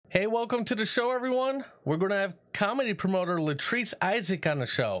Hey, welcome to the show, everyone. We're going to have comedy promoter Latrice Isaac on the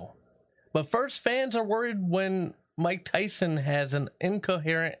show. But first, fans are worried when Mike Tyson has an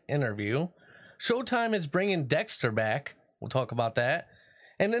incoherent interview. Showtime is bringing Dexter back. We'll talk about that.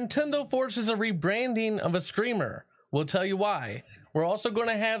 And Nintendo forces a rebranding of a streamer. We'll tell you why. We're also going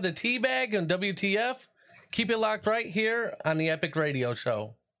to have the Teabag and WTF. Keep it locked right here on the Epic Radio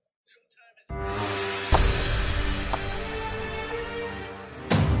Show.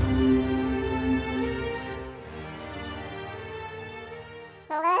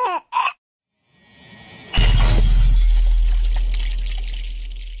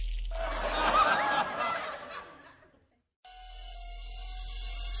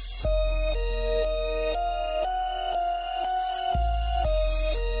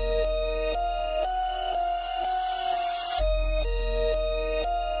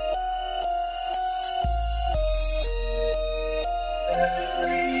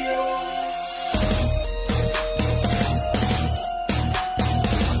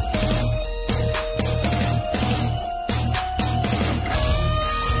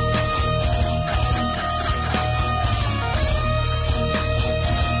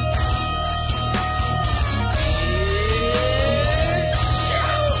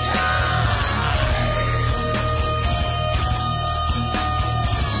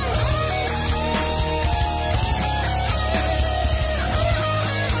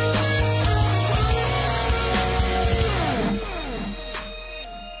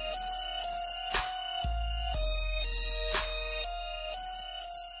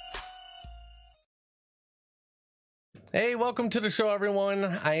 Hey, welcome to the show, everyone.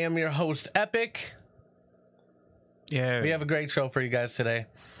 I am your host, Epic. Yeah. We have a great show for you guys today.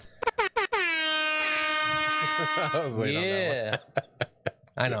 I was late on that one.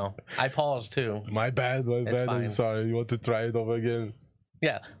 I know. I paused, too. My bad. Fine. I'm sorry. You want to try it over again?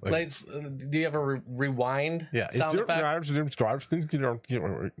 Yeah. Let's, do you have a rewind sound effect? I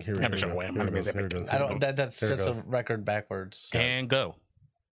don't. That's just a record backwards. And go.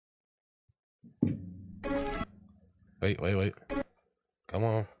 Wait. Come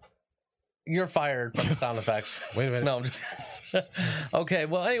on. You're fired from the sound effects. Wait a minute. No. Okay.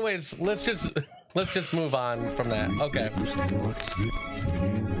 Well, anyways, let's just move on from that. Okay. It's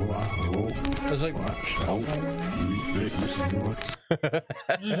like,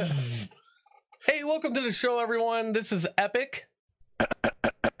 hey, welcome to the show, everyone. This is Epic.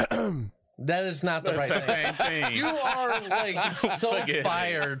 That is not the right thing. You are like so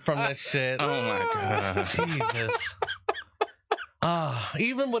fired from this shit. Oh my god. Jesus.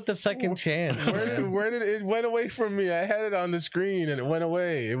 Even with the second chance. Where did it went away from me? I had it on the screen and it went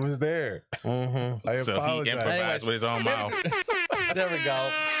away. It was there. Mm-hmm. So apologize. he improvised with his own mouth. There we go.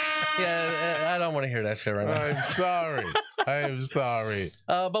 Yeah, I don't want to hear that shit right now. I'm sorry. I am sorry.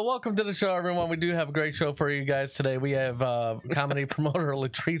 But welcome to the show, everyone. We do have a great show for you guys today. We have comedy promoter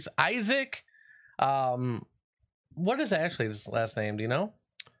Latrice Isaac. What is Ashley's last name? Do you know?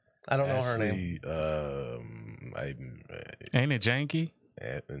 I don't know her name. Ain't it Janky?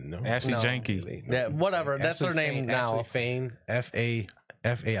 No. Ashley No. Janky. Yeah, whatever. That's her name now. Ashley Fain.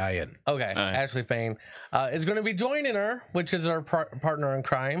 F-A-I-N. Okay, right. Ashley Fain is going to be joining her, which is our partner in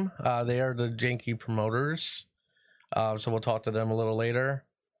crime. They are the Janky promoters. So we'll talk to them a little later.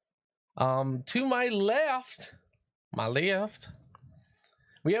 To my left,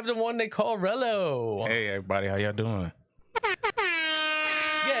 we have the one they call Rello. Hey everybody, how y'all doing?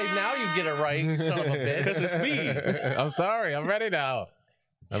 Yeah, now you get it right, you son of a bitch. Because it's me. I'm sorry. I'm ready now.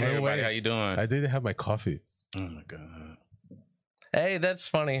 Hey everybody, how you doing? I didn't have my coffee. Oh my god. Hey, that's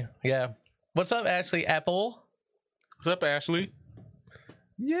funny. Yeah. What's up, Ashley Apple? What's up, Ashley?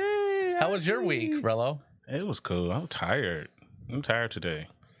 Yay! How was your week, Rello? It was cool. I'm tired. I'm tired today.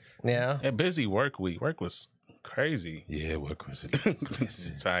 Yeah. A busy work week. Work was crazy. Yeah, work was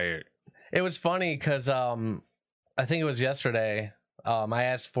Tired. It was funny because I think it was yesterday. I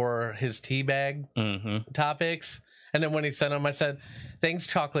asked for his Teabag topics, and then when he sent them, I said, "Thanks,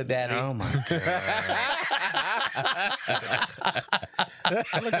 Chocolate Daddy." Oh my god.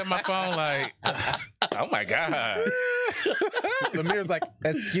 I looked at my phone like, oh my god. The mirror's like,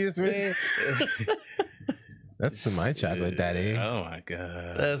 excuse me. That's my chocolate daddy. Oh my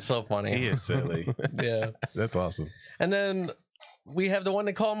god. That's so funny. He is silly. Yeah. That's awesome. And then we have the one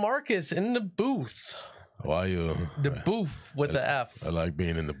they call Marcus in the booth. How are you? The booth with the F. I like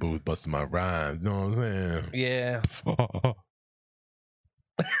being in the booth, busting my rhymes. You know what I'm saying? Yeah.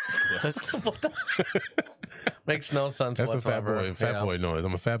 What? Makes no sense That's whatsoever. a fat boy noise.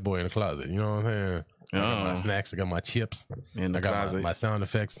 I'm a fat boy in the closet. You know what I'm saying? I got my snacks. I got my chips. In the I got closet. my sound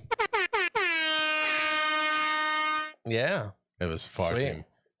effects. Yeah. It was farting. Sweet.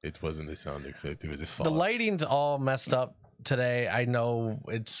 It wasn't a sound effect. It was a fart. The lighting's all messed up today. I know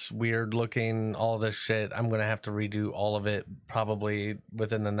it's weird looking, all this shit. I'm gonna have to redo all of it probably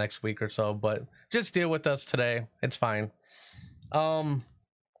within the next week or so, but just deal with us today. It's fine. But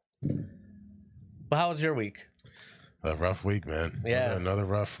how was your week? A rough week, man. Yeah. Another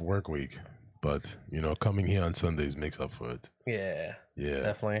rough work week. But, coming here on Sundays makes up for it. Yeah, Yeah.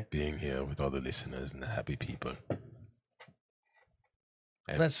 definitely. Being here with all the listeners and the happy people.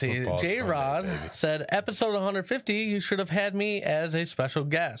 And Let's see. football J Sunday, Rod baby. said, episode 150, you should have had me as a special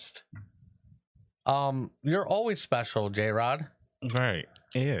guest. You're always special, J Rod. Right.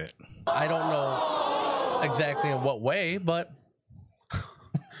 Yeah. I don't know exactly in what way, but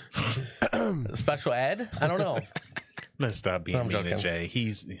special ed? I don't know. Let's stop being I'm mean to joking. Jay.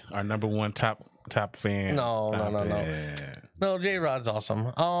 He's our number one top fan. No, Stop no. it. No, J Rod's awesome.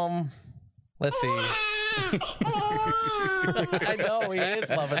 Let's see. I know he is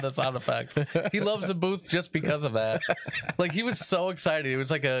loving the sound effects. He loves the booth just because of that. Like, he was so excited. He was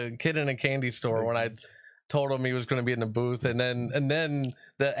like a kid in a candy store when I told him he was going to be in the booth, and then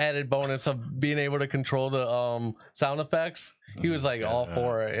the added bonus of being able to control the sound effects. He was like all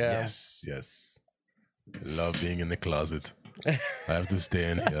for it. Yeah. Yes. I love being in the closet. I have to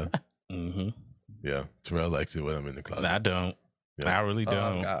stay in here. Mm-hmm. Yeah. Terrell likes it when I'm in the closet. I don't. Yeah. I really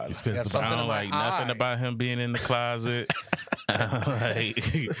don't. Oh, God. He spends Got the something I in don't my like nothing eye. about him being in the closet. Like,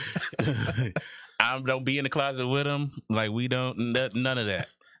 I don't be in the closet with him. Like, we don't, none of that.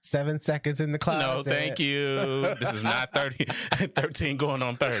 7 seconds in the closet. No, thank you. This is not 13 going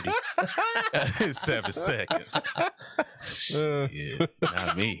on 30. 7 seconds. Shit,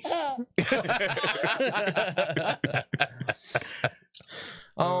 not me.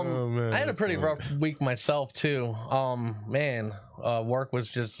 Oh, man, I had a that's pretty funny. rough week myself too. Work was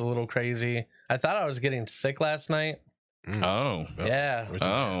just a little crazy. I thought I was getting sick last night. Oh. Yeah. Where'd you-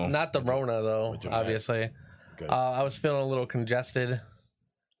 Oh. Not the Rona though, What'd you obviously. Good. I was feeling a little congested,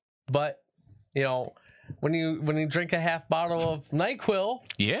 but when you drink a half bottle of NyQuil,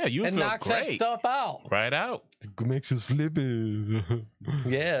 Yeah, you it feel knocks that great. stuff out. Right out. It makes you sleepy.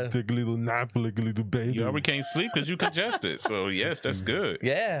 Yeah, Take a little nap like a little baby. You already can't sleep because you congested. So, yes, that's good.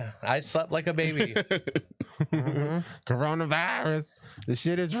 yeah. I slept like a baby. Mhm. Coronavirus. The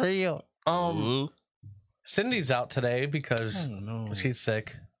shit is real. Ooh. Cindy's out today because Oh, no. she's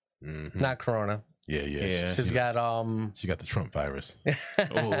sick. Mhm. Not Corona. Yeah. Yeah. She's got She got the Trump virus.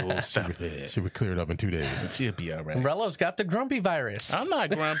 Oh, stop it. She would clear it up in 2 days. She'll be all right. Umbrello's got the grumpy virus. I'm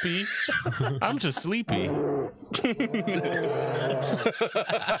not grumpy. I'm just sleepy.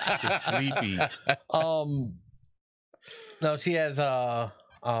 Just sleepy. No, she has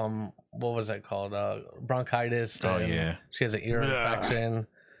what was that called? Bronchitis. Oh, and yeah. She has an ear Yeah. infection.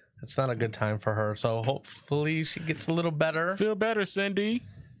 It's not a good time for her. So hopefully she gets a little better. Feel better, Cindy.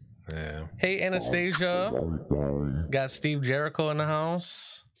 Yeah. Hey, Anastasia. Got Steve Jericho in the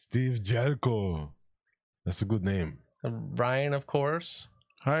house. Steve Jericho. That's a good name. Ryan, of course.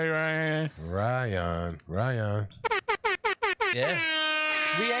 Hi, Ryan. Ryan. Yeah.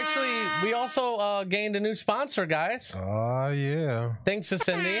 We also gained a new sponsor, guys. Oh, yeah. Thanks to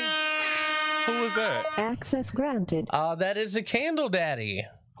Cindy. Who was that? Access granted. That is the Candle Daddy.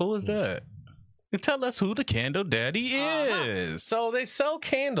 Who was that? And tell us who the Candle Daddy is. So they sell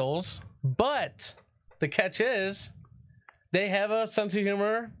candles, but the catch is they have a sense of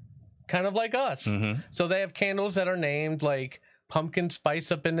humor kind of like us. Mhm. So they have candles that are named like Pumpkin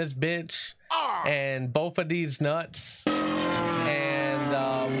Spice Up in This Bitch and Both of These Nuts. And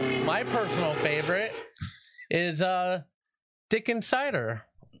my personal favorite is Dick and Cider.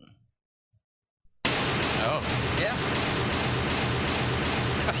 Oh. Yeah.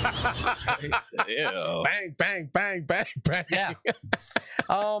 Ew. Bang. Yeah.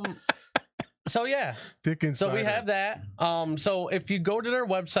 So yeah. Dick and So we cider. have that. So if you go to their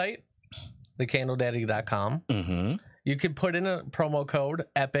website, thecandledaddy.com, Mm-hmm. you can put in a promo code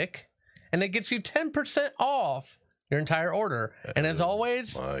EPIC, and it gets you 10% off your entire order. And as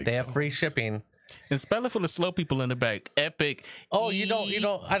always, my they have free shipping. And spell it for the slow people in the back. Epic. Oh, you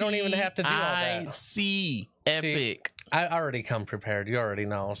don't. I don't even have to do all that. I-C. Epic. I already come prepared. You already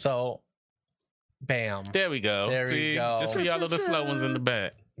know. So, bam. There we go. There we See, go. just for y'all little slow ones in the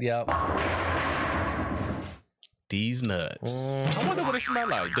back. Yep. These nuts. Mm. I wonder what it smell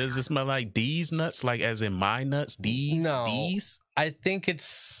like. Does it smell like these nuts? Like as in my nuts? These? No. These? I think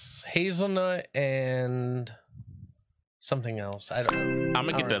it's hazelnut and something else. I don't know. I'm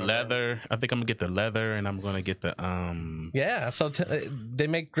gonna get the remember. leather. I think I'm gonna get the leather, and I'm gonna get the Yeah. So they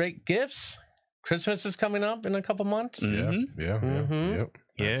make great gifts. Christmas is coming up in a couple months. Mhm. Yeah. Mhm. Yep.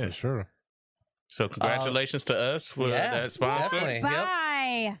 Yeah. For sure. So congratulations to us for Yeah, that sponsor. definitely. Yep.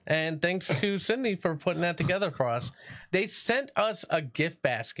 Why? And thanks to Sydney for putting that together for us. They sent us a gift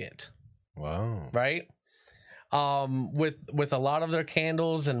basket, Wow. right? With a lot of their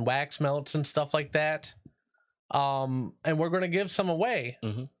candles and wax melts and stuff like that. And we're gonna give some away.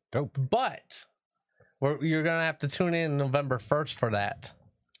 Mm-hmm. Dope. But you're gonna have to tune in November 1st for that.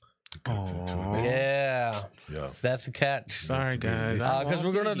 Aw. Yeah, Yeah. that's a catch. Sorry, guys. Because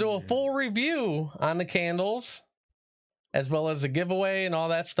we're gonna do a full review on the candles, as well as a giveaway and all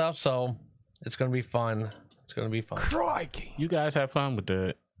that stuff. So it's gonna be fun. It's gonna be fun. Crikey. You guys have fun with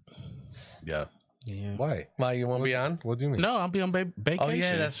that. Yeah. Yeah. Why? Why you want to be on? What do you mean? No, I'll be on vacation. Oh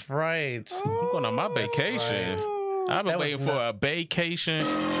yeah, that's right. I'm going on my vacation. I've been That was waiting for a vacation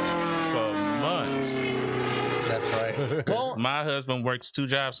for months. That's right. Well, My husband works 2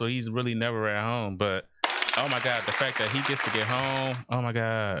 jobs, so he's really never at home. But oh my God, the fact that he gets to get home, oh my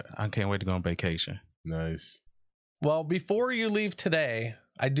God, I can't wait to go on vacation. Nice. well, before you leave today,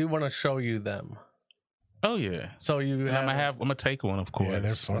 I do want to show you them. Oh yeah. So you I'm have, gonna take one, of course. Yeah,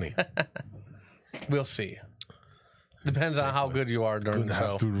 they're funny. we'll see. Depends on how good you are during Gonna the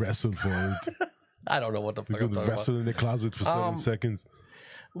show. have to wrestle for it. I don't know what the fuck We're I'm gonna talking wrestle in the closet for 7 seconds.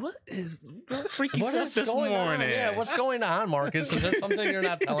 What freaky What stuff is this going morning? on? Yeah, what's going on, Marcus? Is there something you're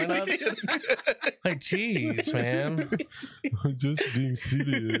not telling us? Like, jeez, man. Just being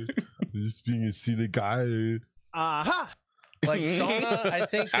silly. Just being a silly guy. Aha. Like Shauna,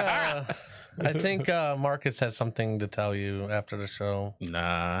 I think Marcus has something to tell you after the show.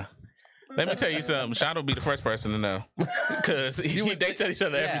 Nah. Let me tell you something. Sean will be the first person to know, because they tell each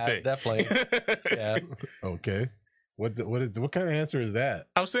other everything. Definitely. Yeah. Okay. What kind of answer is that?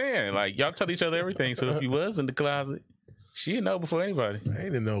 I'm saying, like, y'all tell each other everything. So if you was in the closet, she'd know before anybody. I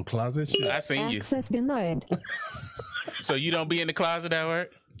ain't in no closet. Shit. I seen you. Access denied. So you don't be in the closet at work?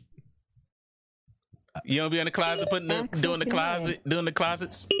 You don't be in the closet doing the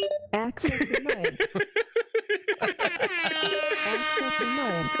closets? Access denied. Access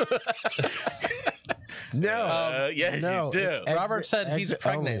denied. No. Yes, no. you do. Robert said he's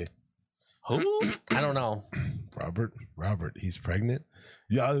pregnant. Who? I don't know. Robert, he's pregnant.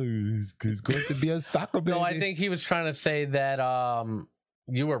 Yeah, he's going to be a soccer baby. No, I think he was trying to say that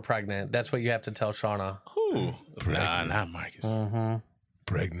you were pregnant. That's what you have to tell Shauna. Who? Nah, not Marcus. Mm-hmm.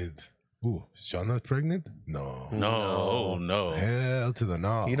 pregnant. Ooh, Shauna's pregnant? No. No. Hell to the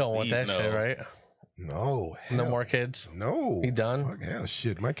no. You don't want Please, that no. shit, right? No. No hell. more kids. No. You done? Fuck hell,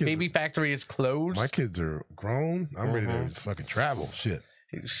 shit. My kids. Baby factory is closed. My kids are grown. I'm ready Mhm. to fucking travel. Shit.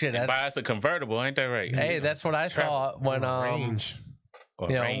 Shit. And That's, buy us a convertible, ain't that right? hey, that's what I thought when Range. Or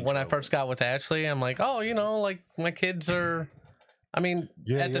you know, Range when I Rover. first got with Ashley. I'm like, oh, you know, like my kids are. I mean,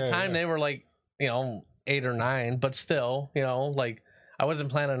 at the time they were like, 8 or 9, but still, like I wasn't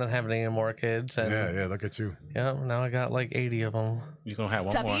planning on having any more kids. And Yeah. Look at you. yeah, now I got like 80 of them. You're gonna have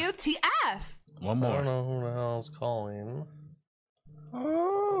one more. WTF? One I don't more. know who the hell's calling.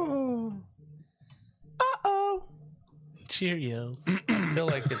 Oh. Cheerios. I feel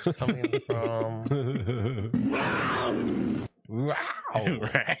like it's coming from. Wow.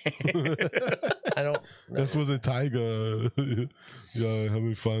 Right. I don't. That was a tiger. Yeah,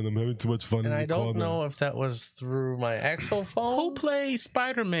 having fun. I'm having too much fun. And in I the don't corner. know if that was through my actual phone. Who played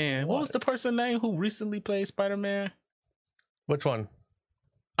Spider-Man? What was What? the person name who recently played Spider-Man? Which one?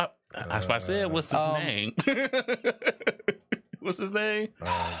 That's what I said. What's his name? What's his name?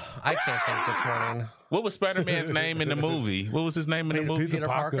 I can't think this morning. What was Spider-Man's name in the movie? What was his name in the movie? Peter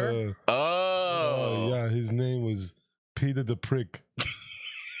Parker? Oh. Yeah, his name was Peter the Prick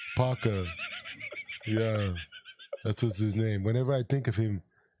Parker. Yeah, that was his name. Whenever I think of him,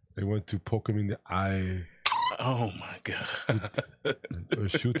 I want to poke him in the eye Oh my God. or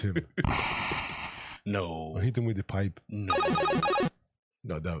shoot him No. or hit him with the pipe. No.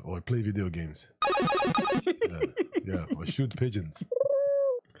 No, that or play video games. Yeah, or shoot pigeons.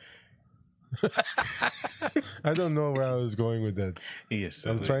 I don't know where I was going with that. Yes.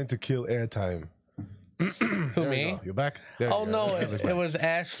 I'm trying to kill airtime. Who, me? You're back? There Oh, you no, go. it was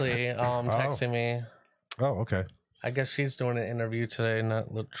Ashley texting me. Oh, okay. I guess she's doing an interview today, not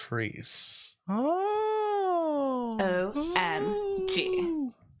Latrice. Oh.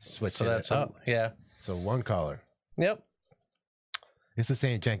 OMG. Switch So it that's up. yeah. So one caller. Yep. It's the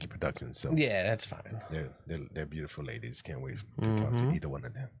same Janky Productions, so Yeah, that's fine. they're beautiful ladies. Can't wait to talk to either one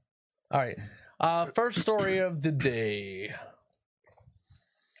of them. All right. First story of the day.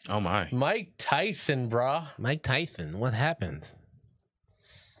 Oh my. Mike Tyson, bruh. Mike Tyson, what happened?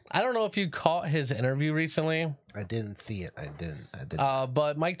 I don't know if you caught his interview recently. I didn't see it. I didn't.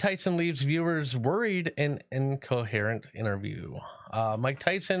 But Mike Tyson leaves viewers worried in incoherent interview. Mike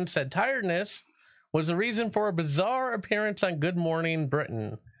Tyson said tiredness was the reason for a bizarre appearance on Good Morning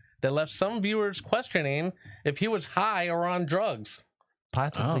Britain that left some viewers questioning if he was high or on drugs.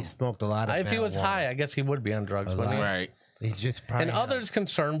 Possibly smoked a lot of If he was marijuana. high, I guess he would be on drugs, A wouldn't he? lot. Right. He's just probably And others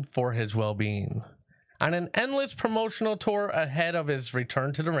concerned for his well-being. On an endless promotional tour ahead of his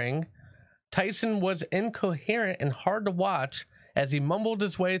return to the ring, Tyson was incoherent and hard to watch as he mumbled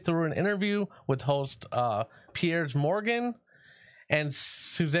his way through an interview with host Piers Morgan and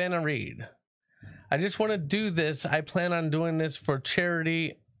Susanna Reid. I just want to do this. I plan on doing this for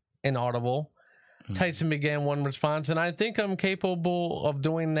charity. Inaudible. Tyson began one response, and I think I'm capable of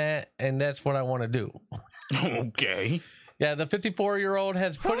doing that, and that's what I want to do. Okay. Yeah, the 54-year-old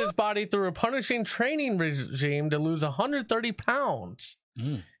has put his body through a punishing training regime to lose 130 pounds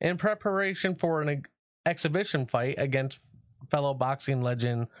in preparation for an exhibition fight against fellow boxing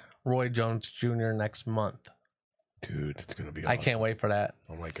legend Roy Jones Jr. next month. Dude, it's gonna be. I can't awesome. wait for that.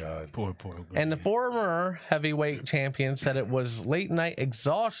 Oh my god. Poor. And the former heavyweight champion said it was late night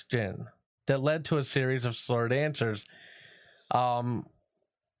exhaustion that led to a series of slurred answers.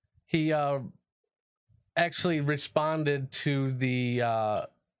 He actually responded to the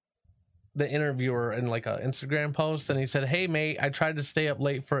interviewer in like an Instagram post, and he said, "Hey mate, I tried to stay up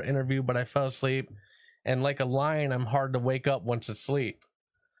late for an interview, but I fell asleep. And like a lion, I'm hard to wake up once asleep."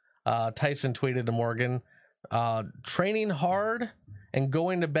 Tyson tweeted to Morgan, "Training hard and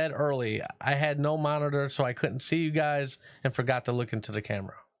going to bed early. I had no monitor, so I couldn't see you guys and forgot to look into the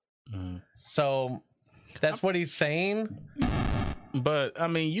camera." So that's what he's saying. But I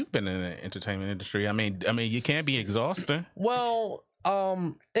mean, you've been in the entertainment industry. I mean, you can't be exhausted. Well,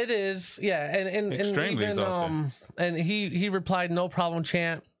 it is, yeah, and Extremely even, exhausting. and he replied, "No problem,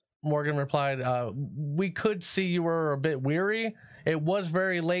 champ." Morgan replied, "We could see you were a bit weary. It was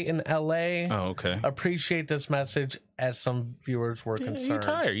very late in LA. Oh, okay. Appreciate this message," as some viewers were You're concerned.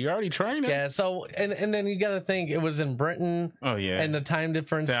 tired. You're already training. Yeah, so and then you got to think it was in Britain, Oh yeah. and the time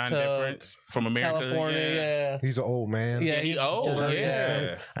difference Time to difference from America. California. Yeah, He's an old man. yeah, He he's old. just-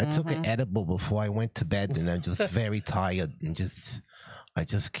 Yeah. I took an edible before I went to bed, and I'm just very tired, and I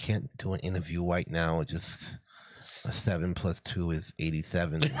just can't do an interview right now. Just 7 + 2 is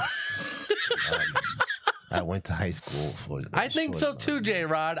 87. I went to high school for. I think so too, J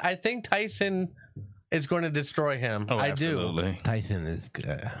Rod. I think Tyson is going to destroy him. Oh, I absolutely. Tyson is.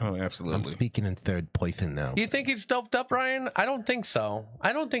 Oh, I'm absolutely. speaking in third person now. do. You think he's doped up, Ryan? I don't think so.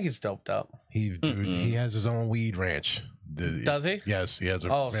 I don't think he's doped up. He has his own weed ranch. Does he? Yes, he has.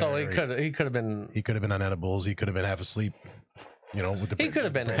 Oh, so he could have been. He could have been on edibles. He could have been half asleep. You know, with the He could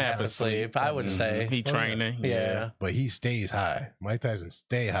have been half asleep. I would say. He training. Yeah. but he stays high. Mike Tyson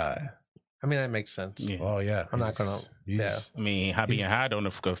stay high. I mean, that makes sense. Yeah. Oh yeah, I'm not gonna- yeah. I mean, being high don't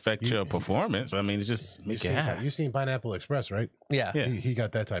affect your performance. I mean, it just make you high. You seen Pineapple Express, right? Yeah. Yeah. He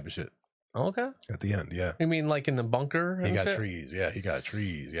got that type of shit Okay. at the end. Yeah, You mean like in the bunker? he and got shit? trees. Yeah, he got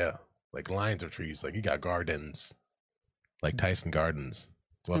trees. Yeah, like lines of trees. Like he got gardens, like Tyson Gardens.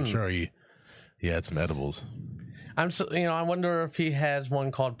 So I'm sure he had some edibles. I wonder if he has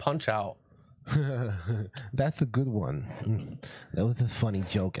one called Punch Out. That's a good one. That was a funny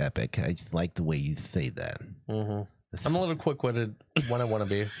joke, Epic. I just like the way you say that. I'm a little quick-witted when I want to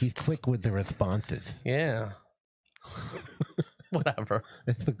be. He's quick with the responses. Yeah. Whatever.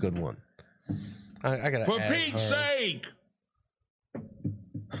 That's a good one. I gotta. For add Pete's her. sake!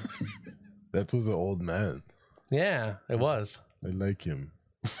 That was an old man. Yeah, it was. I like him.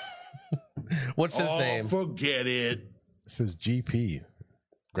 What's his name? Forget it. It says GP,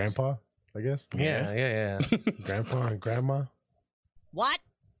 Grandpa. I guess. Yeah. Grandpa and Grandma. What?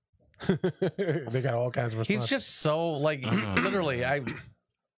 They got all kinds of. He's responses. just so like literally.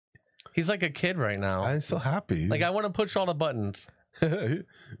 He's like a kid right now. I'm so happy. Like I want to push all the buttons.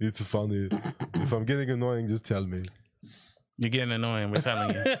 It's funny. If I'm getting annoying, just tell me. You're getting annoying. We're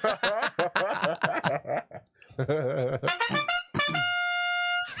telling you.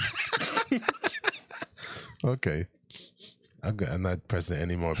 Okay. I'm not pressing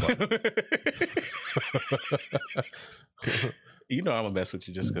any more buttons. You know I'm gonna mess with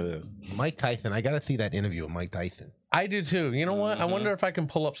you just because. Mike Tyson. I got to see that interview with Mike Tyson. I do too. You know what? I wonder if I can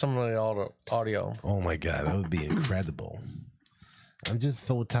pull up some of the audio. Oh my god, That would be incredible. I'm just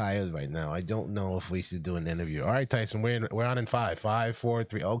so tired right now. I don't know if we should do an interview. All right, Tyson, we're on in 5. 5, 4,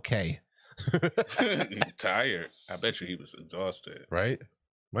 3. Okay. Tired. I bet you he was exhausted. Right?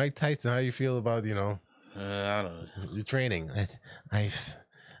 Mike Tyson, how you feel about, I don't know. your training?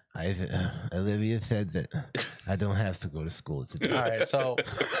 Olivia said that I don't have to go to school today. All right, so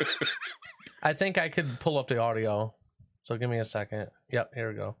I think I could pull up the audio. So give me a second. Yep, here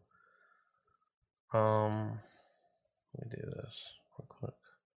we go. Let me do this real quick.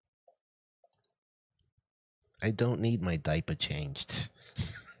 I don't need my diaper changed.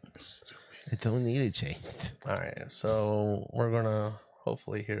 I don't need it changed. All right, so we're gonna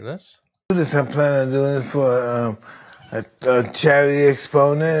hopefully hear this. I plan on doing this for a charity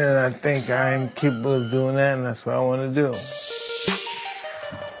exponent, and I think I'm capable of doing that, and that's what I want to do.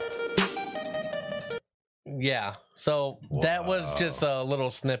 Yeah, so that was just a little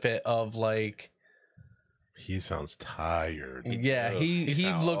snippet of like, He sounds tired. yeah, he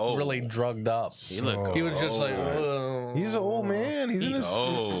sound looked old. really drugged up. He looked He was just like, He's an old man. He's in his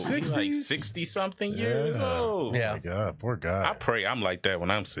old. He's 60s. like 60 something years old. Yeah. Oh my God, poor guy. I pray I'm like that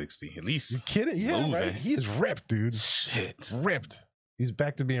when I'm 60. At least You kidding? Yeah, moving. right. He is ripped, dude. Shit. Ripped. He's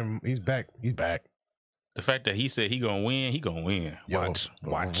back to being. He's back. He's back. The fact that he said he gonna win, he gonna win. Watch.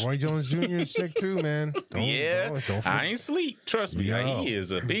 Roy Jones Jr. is sick too, man. Don't I ain't sleep. Trust me. Like, Yo. he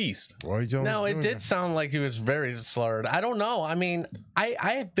is a beast. Roy Jones. no, it Jr. did sound like he was very slurred. I don't know. I mean,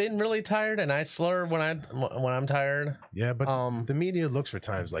 I've been really tired, and I slur when I'm tired. Yeah, but the media looks for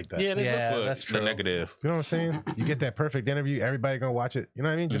times like that. Yeah, they Yeah, look for that's the true. negative. You know what I'm saying? You get that perfect interview, everybody gonna watch it. You know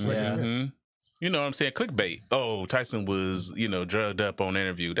what I mean? Just like Yeah. Mhm. You know what I'm saying? Clickbait. Oh, Tyson was, drugged up on the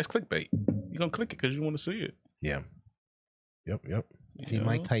interview. That's clickbait. You're gonna click it because you want to see it. yeah. Yep. See, You know?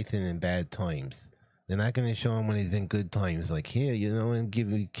 Mike Tyson in bad times. They're not going to show him when he's in good times. Like, here, and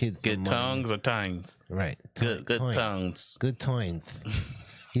give your kids some Good money. tongues or tines? Right. Good Times. tongues. Good times.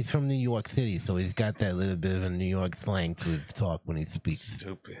 He's from New York City, so he's got that little bit of a New York slang to his talk when he speaks.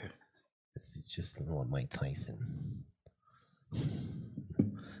 Stupid. It's just not Mike Tyson.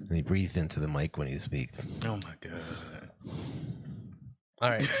 And he breathes into the mic when he speaks. Oh my god. All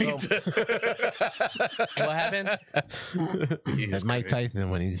right, so what happened? That's Mike Tyson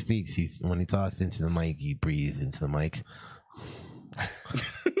when he speaks. When he talks into the mic, he breathes into the mic.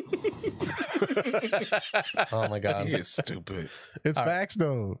 Oh my god. He is stupid. It's facts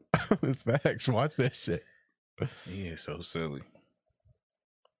though. It's facts. Watch that shit. He is so silly.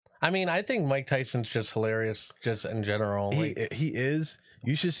 I mean, I think Mike Tyson's just hilarious, just in general. Like, He is.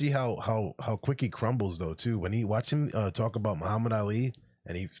 You should see how quick he crumbles though too. When he watch him talk about Muhammad Ali,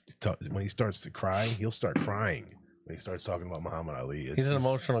 and when he starts to cry, he'll start crying when he starts talking about Muhammad Ali. he's an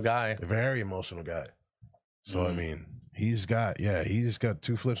emotional guy. a very emotional guy. So I mean, he just got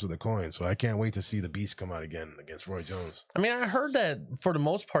two flips of the coin. So I can't wait to see the beast come out again against Roy Jones. I mean, I heard that for the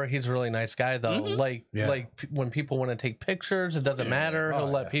most part, he's a really nice guy, though. Like, Yeah. when people want to take pictures, it doesn't matter. He'll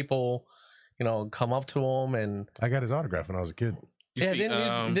let people, come up to him, and I got his autograph when I was a kid. You see,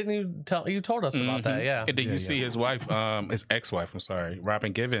 didn't you tell? You told us about that, yeah. And then you see his wife, his ex-wife, I'm sorry,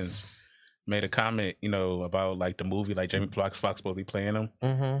 Robin Givens, made a comment, about like the movie, like Jamie Foxx will be playing him.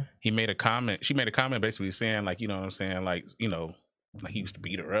 Mm-hmm. She made a comment basically saying like, you know what I'm saying? Like, like he used to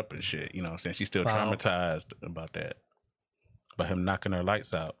beat her up and shit. You know what I'm saying? She's still traumatized about that. About him knocking her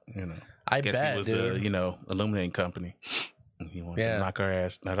lights out, I guess bet, he was dude. the, illuminating company. He wanted to knock her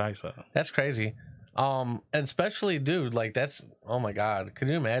lights out. That's crazy. And especially, dude, like that's, oh my god, could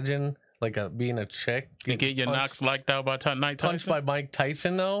you imagine like being a chick You get your knocks liked out by Mike punched Tyson? by Mike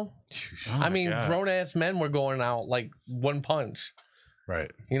Tyson though? Oh I my mean, God. grown ass men were going out like one punch.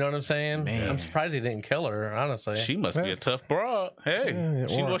 Right. You know what I'm saying? Man. I'm surprised he didn't kill her, honestly. She must be a tough broad. Hey, Yeah,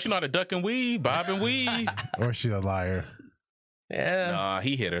 she or- know how to duck and weave, bob and weave. Or she's a liar. Yeah. Nah,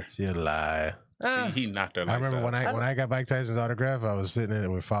 he hit her. She a lie. Ah, He knocked her I lights remember out. when I got Mike Tyson's autograph, I was sitting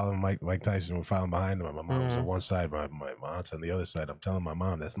in, we're following Mike Tyson, we're following behind him. My mom was on one side, my aunt's on the other side. I'm telling my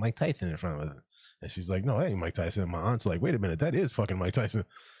mom that's Mike Tyson in front of us. And she's like, no, hey, Mike Tyson. And my aunt's like, wait a minute, that is fucking Mike Tyson.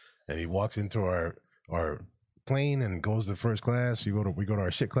 And he walks into our plane and goes to first class. We go to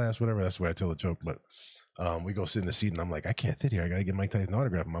our shit class, whatever. That's where I tell the joke. But we go sit in the seat and I'm like, I can't sit here. I got to get Mike Tyson's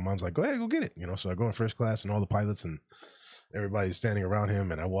autograph. And my mom's like, go ahead, go get it. So I go in first class and all the pilots and everybody's standing around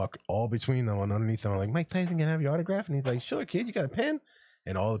him, and I walk all between them and underneath them. I'm like, Mike Tyson, can I have your autograph? And he's like, sure, kid, you got a pen?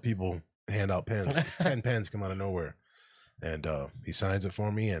 And all the people hand out pens. 10 pens come out of nowhere. And he signs it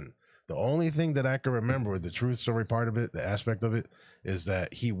for me. And the only thing that I can remember, the truth story part of it, the aspect of it, is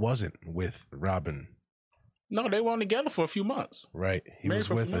that he wasn't with Robin. No, they weren't together for a few months. Right. He Married was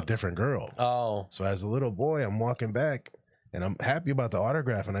for a with few a months. different girl. oh. So as a little boy, I'm walking back, and I'm happy about the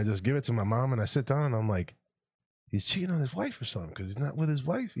autograph, and I just give it to my mom, and I sit down, and I'm like, he's cheating on his wife or something because he's not with his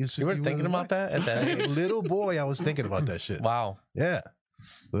wife. You were thinking about that at that age? Little boy, I was thinking about that shit. Wow. Yeah.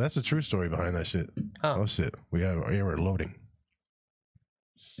 So that's the true story behind that shit. Huh. Oh shit. We were loading.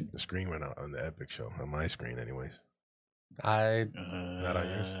 The screen went out on the Epic show. On my screen anyways. Not on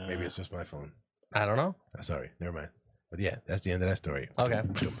yours. Maybe it's just my phone. I don't know. Sorry. Never mind. But yeah, that's the end of that story. Okay.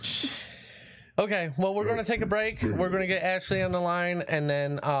 Okay. Well, we're gonna take a break. We're gonna get Ashley on the line, and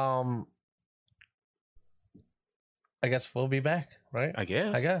then I guess we'll be back. right? I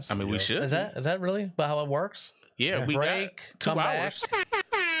guess. I guess. I mean, we should. Is that really how it works? Yeah, we Break, got 2 come hours. back.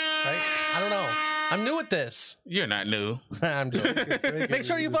 Right? I don't know. I'm new at this. You're not new. I'm joking. Make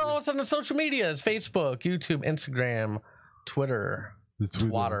sure you follow us on the social medias: Facebook, YouTube, Instagram, Twitter,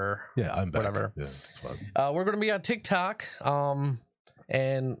 Twitter. Yeah, I'm back. Whatever. Yeah, it's fine. We're gonna be on TikTok.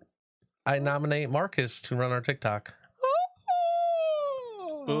 And I nominate Marcus to run our TikTok.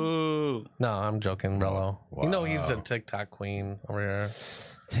 Ooh. No, I'm joking, Rello. You know he's a Wow. TikTok queen over here.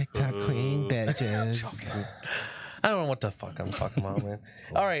 TikTok queen bitches. I don't know what the fuck I'm talking about, man.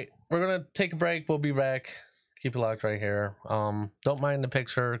 All right, we're gonna take a break. We'll be back. Keep it locked right here. Don't mind the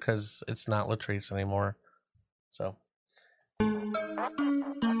picture because it's not Latrice anymore. So.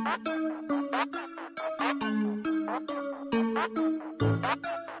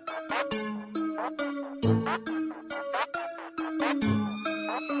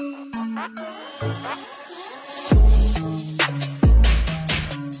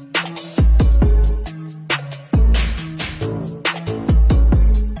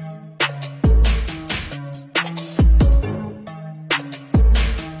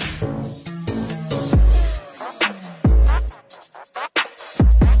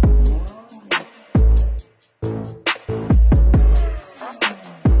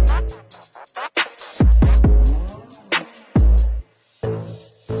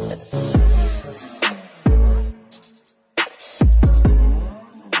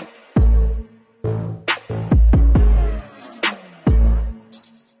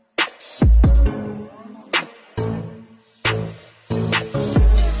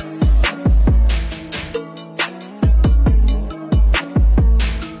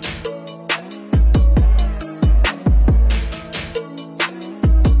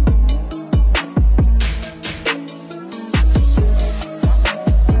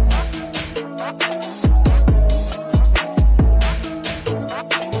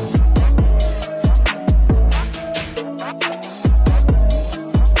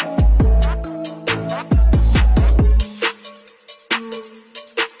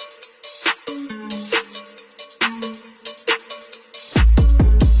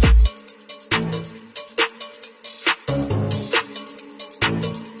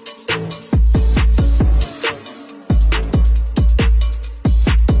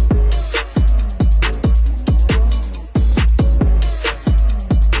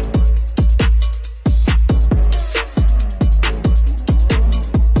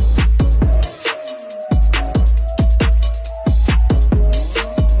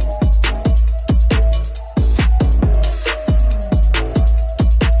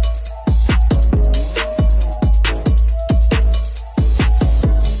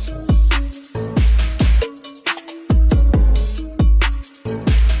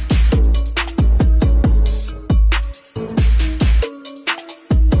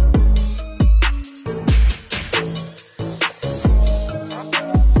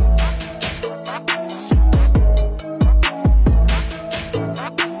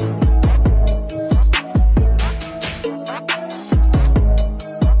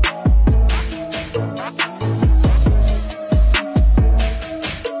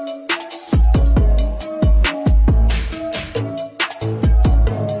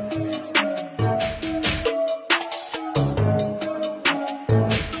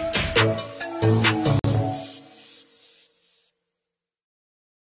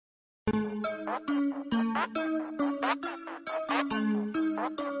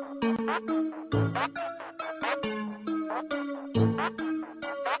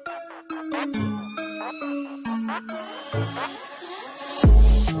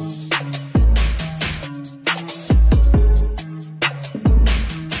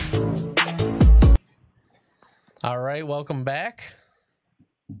 All right, welcome back.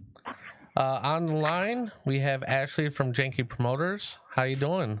 On the line, we have Ashley from Janky Promoters. How you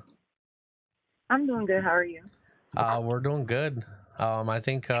doing? I'm doing good. How are you? We're doing good. I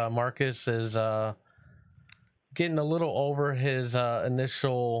think Marcus is getting a little over his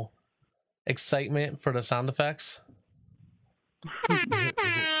initial excitement for the sound effects. Is it still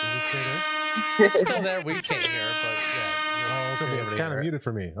there? It's still there. We can't hear it, but yeah. She'll be able It's to kind hear of it. muted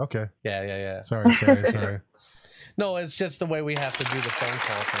for me. Okay. Yeah. Sorry. No, it's just the way we have to do the phone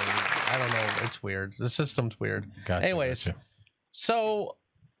call thing. I don't know. It's weird. The system's weird. Gotcha, Anyways, gotcha. so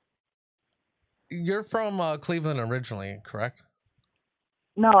you're from Cleveland originally, correct?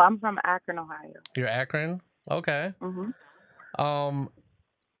 No, I'm from Akron, Ohio. You're Akron? Okay. hmm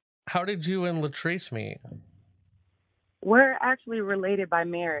How did you and Latrice meet? We're actually related by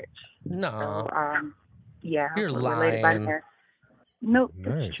marriage. No. So, yeah, You're we're related by lying. marriage. Nope,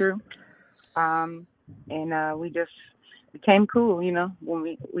 Nice. it's true. And we just became cool, you know, when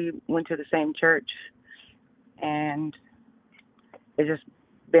we went to the same church, and it's just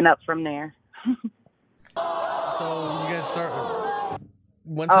been up from there. So you guys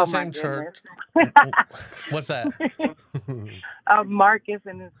went to Oh the my same goodness. church. What's that? Marcus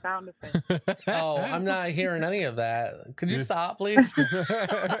and his sound effects. Oh, I'm not hearing any of that. Could you stop, please?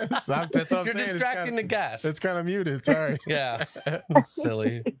 Stop. That's what I'm You're saying. distracting the guests. It's kind of muted. Sorry. Yeah,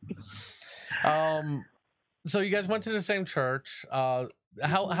 silly. So you guys went to the same church. How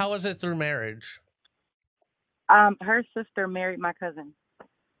was it through marriage? Her sister married my cousin.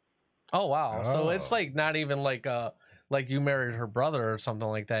 Oh wow! So it's Oh. like not even like you married her brother or something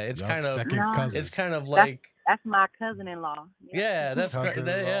like that. It's Y'all kind of second No. cousins. it's kind of like That's my cousin-in-law. yeah, that's great.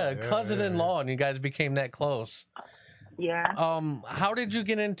 Cousin-in-law, Yeah, yeah, cousin-in-law, and you guys became that close. Yeah. How did you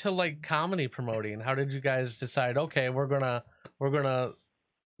get into like comedy promoting? How did you guys decide? Okay, we're gonna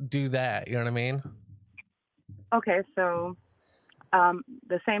do that. You know what I mean? Okay, so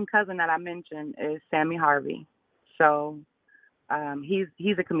the same cousin that I mentioned is Sammy Harvey. So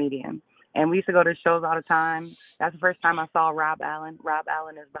he's a comedian, and we used to go to shows all the time. That's the first time I saw Rob Allen. Rob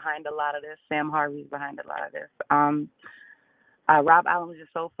Allen is behind a lot of this. Sam Harvey's behind a lot of this. Rob Allen was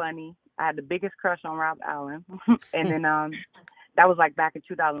just so funny. I had the biggest crush on Rob Allen, and then that was like back in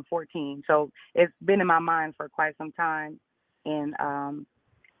 2014. So it's been in my mind for quite some time, and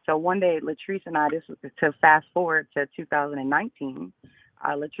so one day, Latrice and I, this was to fast forward to 2019,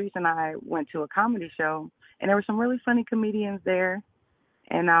 Latrice and I went to a comedy show, and there were some really funny comedians there.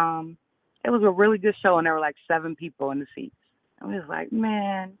 And it was a really good show, and there were like 7 people in the seats. And we was like,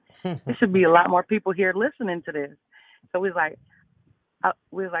 man, there should be a lot more people here listening to this. So we was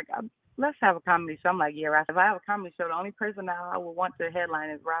like, let's have a comedy show. I'm like, yeah, if I have a comedy show, the only person I would want to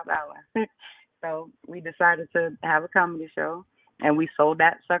headline is Rob Allen. So we decided to have a comedy show. And we sold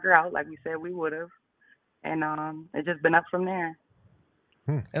that sucker out like we said we would have. And it's just been up from there.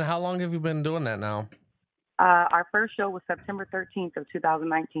 And how long have you been doing that now? Our first show was September 13th of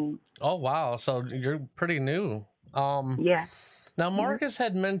 2019. Oh, wow. So you're pretty new. Yeah. Now, Marcus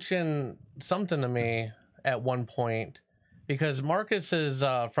had mentioned something to me at one point, because Marcus is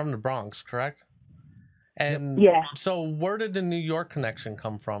from the Bronx, correct? And yeah. So where did the New York connection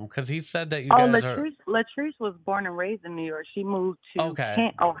come from? Because he said that you guys are... Latrice was born and raised in New York. She moved to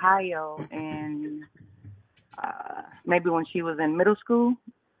Kent, Ohio, and maybe when she was in middle school.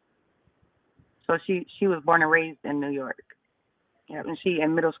 So she was born and raised in New York. Yeah, and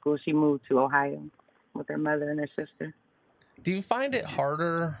in middle school she moved to Ohio with her mother and her sister. Do you find it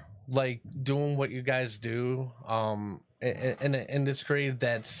harder, like doing what you guys do, in an industry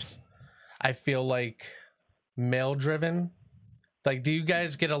that's, I feel like, male driven? Like, do you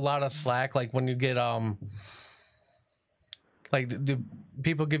guys get a lot of slack? Like when you get like, do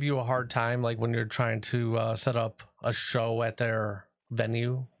people give you a hard time, like when you're trying to set up a show at their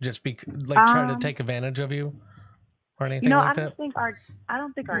venue, just trying to take advantage of you or anything like that? I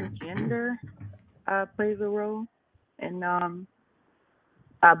don't think our gender plays a role in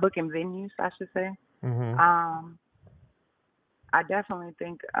booking venues, I should say. Mm-hmm. I definitely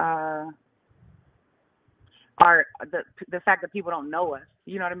think the fact that people don't know us,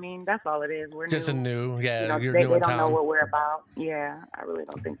 you know what I mean? That's all it is. We're just new. Yeah, you know, you're they new in don't town. know what we're about. Yeah, I really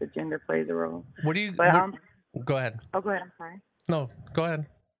don't think the gender plays a role. What do you? But go ahead. Oh, go ahead. I'm sorry. No, go ahead.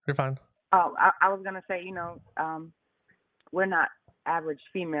 You're fine. Oh, I was gonna say, you know, we're not average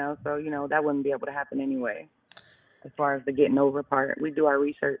females, so you know that wouldn't be able to happen anyway. As far as the getting over part, we do our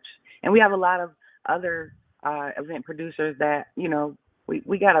research, and we have a lot of other event producers that, you know,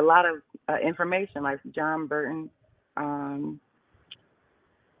 we got a lot of information, like John Burton,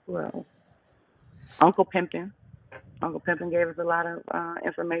 who else? Uncle Pimpin. Uncle Pimpin gave us a lot of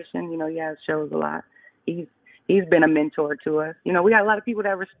information. You know, he has shows a lot. He's been a mentor to us. You know, we got a lot of people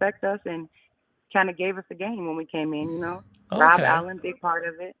that respect us and kind of gave us a game when we came in, you know. Okay. Rob Allen, big part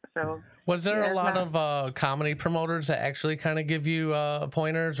of it. So was there a lot of comedy promoters that actually kind of give you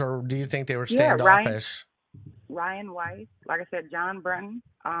pointers, or do you think they were standoffish? Ryan Weiss, like I said, John Brunton.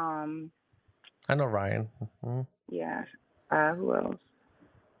 I know Ryan. Mm-hmm. Yeah. Who else?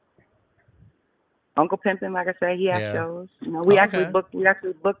 Uncle Pimpin, like I said, he has shows. You know, we actually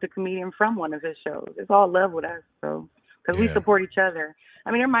booked a comedian from one of his shows. It's all love with us, so because we support each other.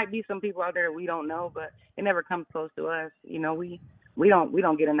 I mean, there might be some people out there that we don't know, but it never comes close to us. You know, we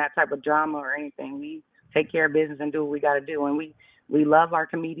don't get in that type of drama or anything. We take care of business and do what we got to do, and we love our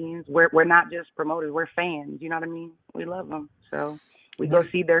comedians. We're not just promoters; we're fans. You know what I mean? We love them, so we go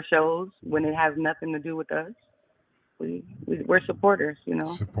see their shows when it has nothing to do with us. We're supporters, you know.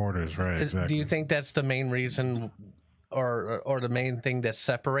 Supporters, right? Exactly. Do you think that's the main reason, or the main thing that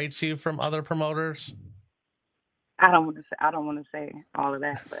separates you from other promoters? I don't want to say all of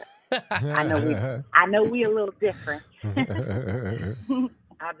that, but I know we a little different.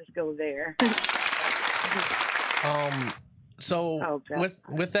 I'll just go there. So Oh, God.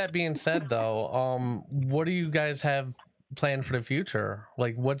 with that being said, though, what do you guys have planned for the future?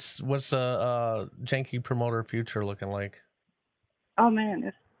 Like, what's a Janky Promoter future looking like? Oh man,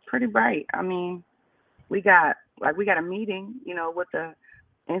 it's pretty bright. I mean, we got a meeting, with the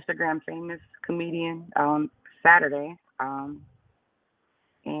Instagram famous comedian on Saturday,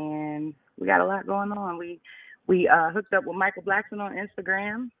 and we got a lot going on. We hooked up with Michael Blackson on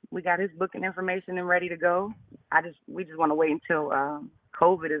Instagram. We got his booking information and ready to go. We just want to wait until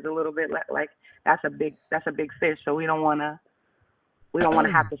COVID is a little bit like that's a big fish. So we don't want to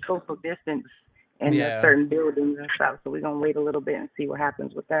have to social distance in certain buildings and stuff. So we're gonna wait a little bit and see what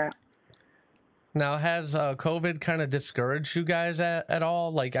happens with that. Now, has COVID kind of discouraged you guys at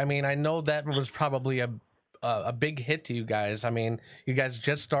all? Like, I mean, I know that was probably a big hit to you guys. I mean, you guys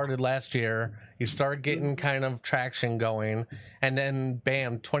just started last year. You start getting kind of traction going, and then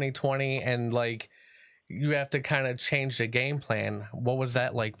bam, 2020, and like you have to kind of change the game plan. What was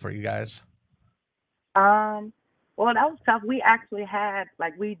that like for you guys? Well, that was tough. We actually had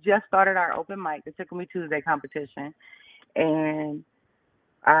we just started our open mic, the Tickle Me Tuesday competition, and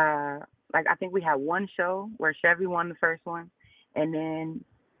I think we had one show where Chevy won the first one, and then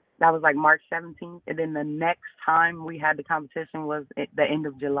that was March 17th, and then the next time we had the competition was at the end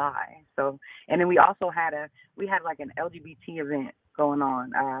of July. So, and then we also had an LGBT event going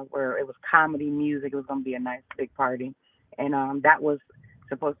on where it was comedy, music. It was going to be a nice big party, and that was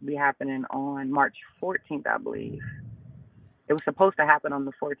supposed to be happening on March 14th, I believe. It was supposed to happen on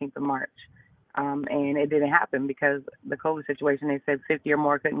the 14th of March. And it didn't happen because the COVID situation. They said 50 or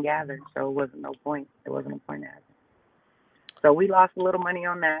more couldn't gather, so it wasn't no point. It wasn't a point to have it. So we lost a little money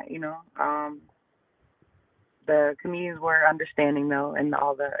on that, The comedians were understanding though, and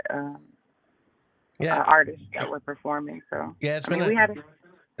all the artists that were performing. So yeah, it's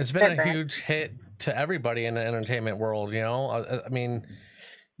been a huge hit to everybody in the entertainment world. I mean,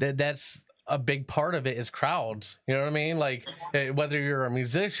 that's a big part of it is crowds. You know what I mean? Like whether you're a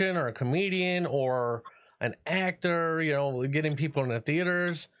musician or a comedian or an actor, getting people in the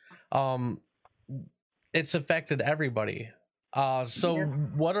theaters, it's affected everybody. So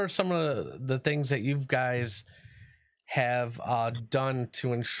what are some of the things that you guys have done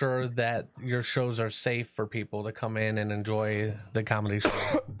to ensure that your shows are safe for people to come in and enjoy the comedy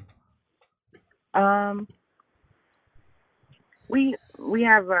show? We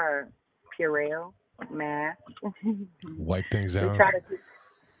have a Purell mask. Wipe things down.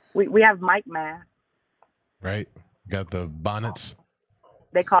 We have mic masks. Right. Got the bonnets.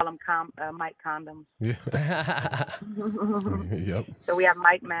 They call them mic condoms. Yeah. Yep. So we have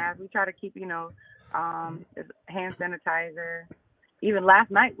mic masks. We try to keep, hand sanitizer. Even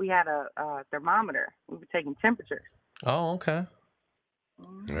last night we had a thermometer. We were taking temperatures. Oh, okay.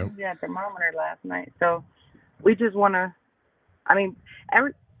 Yep. We had a thermometer last night. So we just want to,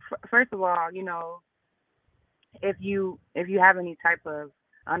 first of all, if you have any type of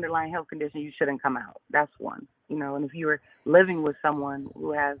underlying health condition, you shouldn't come out. That's one. And if you were living with someone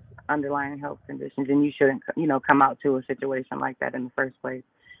who has underlying health conditions, then you shouldn't, come out to a situation like that in the first place.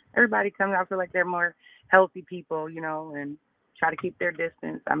 Everybody comes out, feel like they're more healthy people, and try to keep their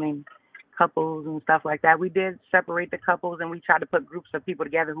distance. Couples and stuff like that. We did separate the couples, and we tried to put groups of people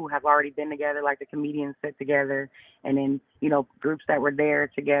together who have already been together, like the comedians sit together, and then groups that were there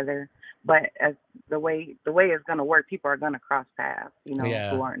together. But as the way it's going to work, people are going to cross paths, who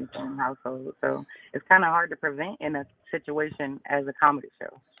aren't in the same household. So it's kind of hard to prevent in a situation as a comedy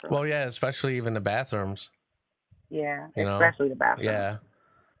show. So, well, yeah, especially even the bathrooms. Yeah, especially the bathrooms. Yeah.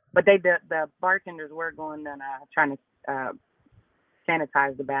 But the bartenders were going and trying to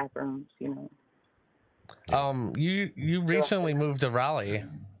sanitize the bathrooms, You recently moved to Raleigh.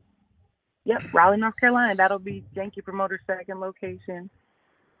 Yep, Raleigh, North Carolina. That'll be Janky Promoter's second location.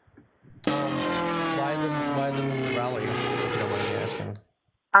 Why the move to Raleigh, if you don't mind me asking?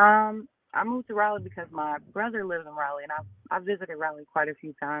 I moved to Raleigh because my brother lives in Raleigh, and I visited Raleigh quite a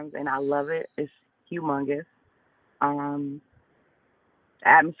few times, and I love it. It's humongous. The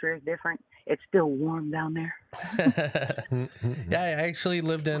atmosphere is different. It's still warm down there. Yeah, I actually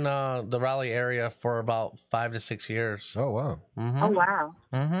lived in the Raleigh area for about 5 to 6 years. Oh wow. Mm-hmm. Oh wow.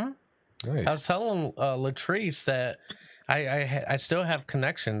 Mm-hmm. Nice. I was telling Latrice that I still have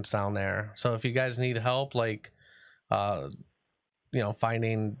connections down there. So if you guys need help, finding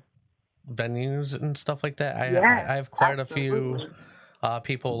venues and stuff like that, I have quite absolutely. a few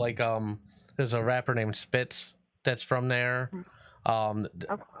people. There's a rapper named Spitz that's from there.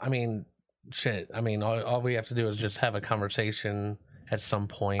 Okay. I mean, shit, I mean, all we have to do is just have a conversation at some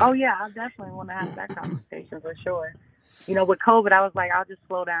point. Oh yeah, I definitely want to have that conversation for sure. You know, with COVID, I was like, I'll just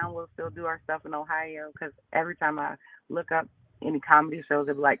slow down. We'll still do our stuff in Ohio because every time I look up any comedy shows,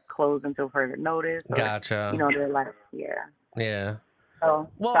 they're like closed until further notice. Or, Gotcha. You know, they're like, yeah. Yeah. So,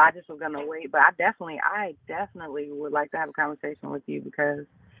 Well, so I just was gonna wait, but I definitely would like to have a conversation with you because,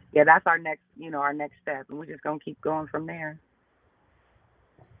 yeah, that's our next step, and we're just gonna keep going from there.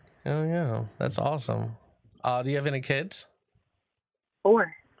 oh yeah, that's awesome. Do you have any kids? 4. I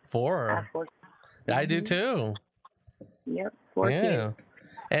have 4. 4. I do too. Yep, 4 Yeah. kids.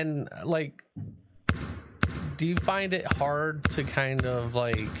 And like, do you find it hard to kind of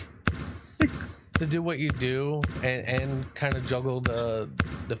like to do what you do and kind of juggle the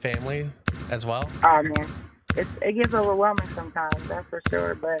family as well? Oh man, it gets overwhelming sometimes, that's for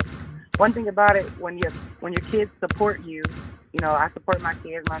sure. But one thing about it, when your kids support you, you know, I support my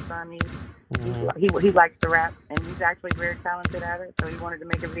kids. My son, he likes to rap, and he's actually very talented at it. So he wanted to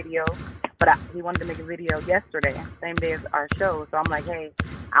make a video, but he wanted to make a video yesterday, same day as our show. So I'm like, hey,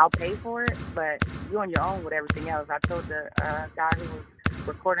 I'll pay for it, but you on your own with everything else. I told the guy who was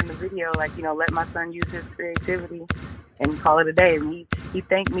recording the video, like, you know, let my son use his creativity and call it a day. And he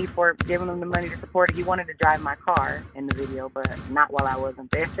thanked me for giving him the money to support it. He wanted to drive my car in the video, but not while I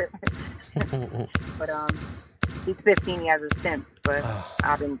wasn't there. But he's 15, he has a simp, but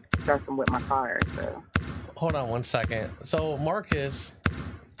I've been stressing with my car. So hold on one second. So Marcus,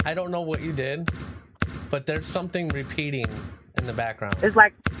 I don't know what you did, but there's something repeating in the background. it's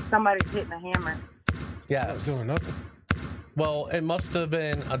like somebody's hitting a hammer. Yes. Doing nothing. Well, it must have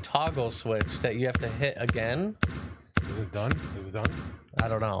been a toggle switch that you have to hit again. Is it done? Is it done? I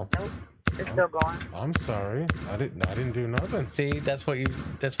don't know. Nope, it's still going. I'm sorry. I didn't do nothing. See, that's what you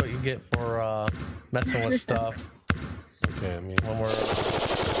get for messing with stuff Okay, I mean, when we're.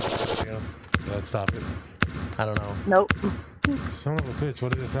 let's stop it. I don't know. Nope. Son of a bitch,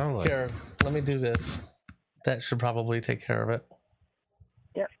 what does it sound like? Here, let me do this. That should probably take care of it.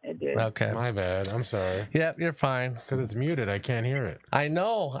 Yep, it did. Okay. My bad. I'm sorry. Yep, you're fine. Because it's muted. I can't hear it. I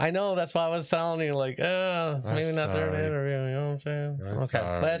know. That's why I was telling you, like, maybe not during the sorry. interview. You know what I'm saying? I'm okay,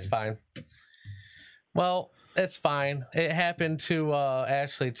 sorry. that's fine. Well, it's fine. It happened to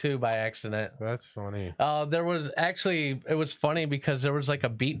Ashley too by accident. That's funny. It was funny because there was like a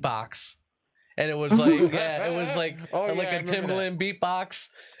beatbox. And it was like, yeah, it was like Oh, like yeah, I a remember Timbaland beatbox.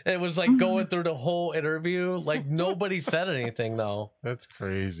 And it was like going through the whole interview. Like nobody said anything though. That's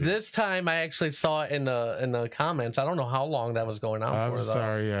crazy. This time I actually saw it in the comments. I don't know how long that was going on I'm for though.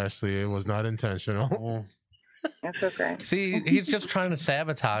 sorry, Ashley. It was not intentional. Mm. It's okay. See, he's just trying to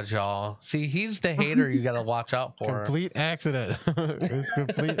sabatage y'all. See, he's the hater you got to watch out for. Complete accident. It's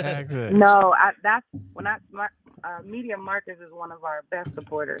complete accident. No, Media Marcus is one of our best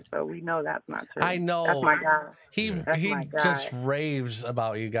supporters, so we know that's not true. I know. That's my guy. He my guy. just raves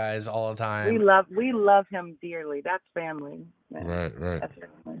about you guys all the time. We love him dearly. That's family. Man. Right. That's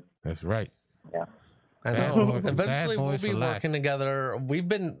family. That's right. Yeah. I Bad know. boy- Eventually, bad we'll boys be for life. working together.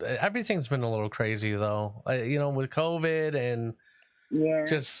 Everything's been a little crazy though. You know, with COVID and Yeah.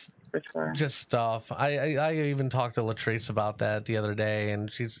 just for sure. just stuff. I even talked to Latrice about that the other day,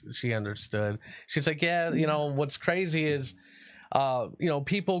 and she understood. She's like, yeah, you know, what's crazy is, you know,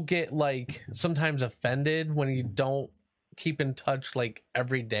 people get like sometimes offended when you don't keep in touch like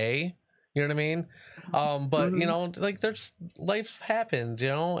every day. You know what I mean? But you know, like there's life happens, you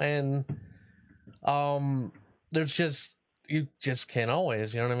know, and there's just you just can't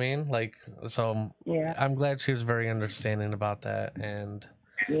always, you know what I mean? Like so. Yeah. I'm glad she was very understanding about that, and.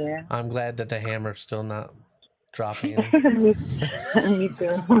 Yeah. I'm glad that the hammer's still not dropping. Me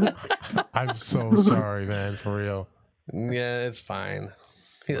too. I'm so sorry, man. For real. Yeah, it's fine.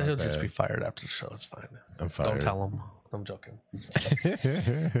 He'll just be fired after the show. It's fine. I'm fired. Don't tell him. I'm joking.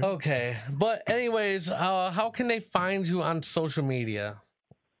 Okay, but anyways, how can they find you on social media?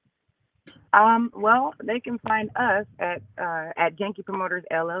 Well, they can find us at Janky Promoters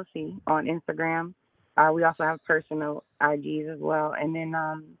LLC on Instagram. We also have personal IGs as well, and then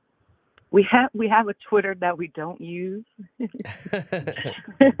we have a Twitter that we don't use.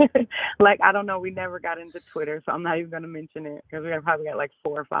 Like, I don't know, we never got into Twitter, so I'm not even going to mention it because we have probably got like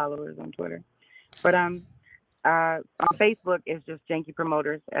 4 followers on Twitter. But on Facebook, it's just Janky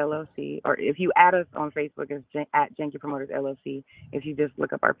Promoters LLC, or if you add us on Facebook, it's at Janky Promoters LLC. If you just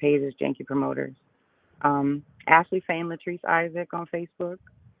look up our page, it's Janky Promoters. Ashley Fane Latrice Isaac on Facebook.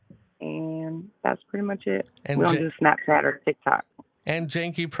 And that's pretty much it. And we don't do Snapchat or TikTok. And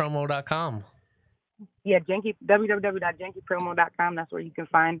jankypromo.com. Yeah, www.jankypromo.com. That's where you can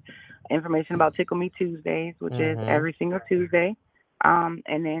find information about Tickle Me Tuesdays, which is every single Tuesday.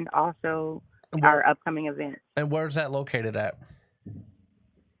 and then also our upcoming events. And where's that located at?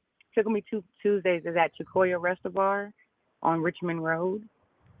 Took Me Tuesdays is at Chicoya Restaurant on Richmond Road.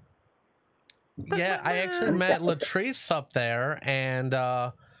 Yeah, I actually met Latrice up there, and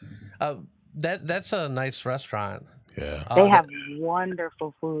that's a nice restaurant. Yeah. They have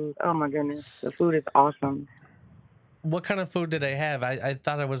wonderful food. Oh my goodness, the food is awesome. What kind of food do they have? I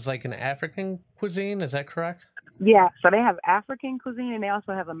thought it was like an African cuisine. Is that correct? Yeah, so they have African cuisine, and they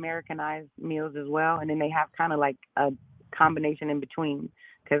also have Americanized meals as well, and then they have kind of like a combination in between.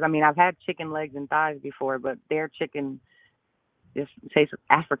 Because, I mean, I've had chicken legs and thighs before, but their chicken just tastes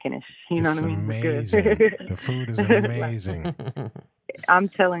Africanish. You know what I mean? Amazing. The food is amazing. I'm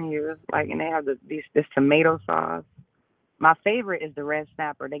telling you, it's like, and they have this tomato sauce. My favorite is the red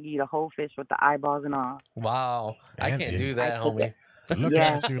snapper. They give you the whole fish with the eyeballs and all. Wow. I can't do that, homie. Look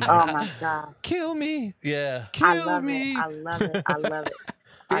Yeah. at you. Oh, my God. Kill me. Yeah. Kill me. I love it. I love it.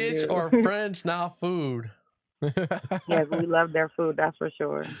 Fish or friends, not food. Yes, we love their food. That's for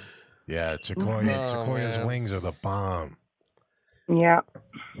sure. Yeah, Chicoya's man. wings are the bomb. Yeah.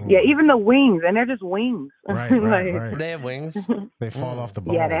 Yeah, even the wings, and they're just wings. Right, right. They have wings. They fall off the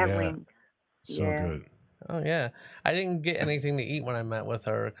bone. Yeah, they have wings. So Yeah. good. Oh yeah, I didn't get anything to eat when I met with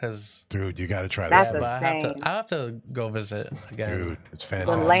her because. Dude, you got to try That's that. But insane. I have to go visit again. Dude, it's The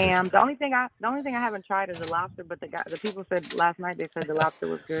fantastic. lamb. The only thing I haven't tried is the lobster, but the people said last night they said the lobster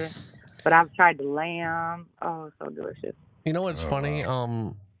was good. But I've tried the lamb. Oh, it's so delicious. You know what's funny?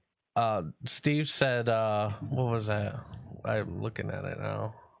 Steve said, what was that? I'm looking at it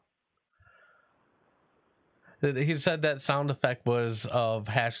now. He said that sound effect was of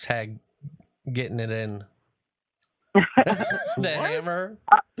hashtag getting it in. The hammer.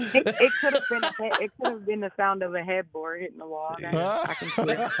 It could have been the sound of a headboard hitting the wall. I can see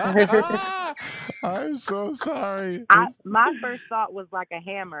it. I'm so sorry. My first thought was like a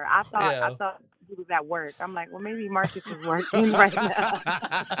hammer. I thought he was at work. I'm like, well, maybe Marcus is working right now.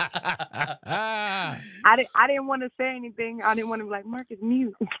 I didn't want to say anything. I didn't want to be like, Marcus,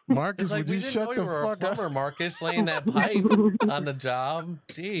 mute. Marcus, It's like, would we you didn't shut know the you were a fuck up? plumber, Marcus, laying that pipe on the job.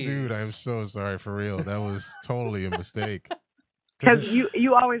 Jeez. Dude, I'm so sorry for real. That was totally a mistake. Because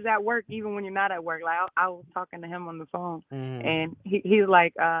you always at work, even when you're not at work. Like I was talking to him on the phone, and he's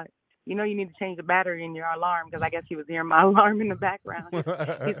like, you need to change the battery in your alarm, because I guess he was hearing my alarm in the background.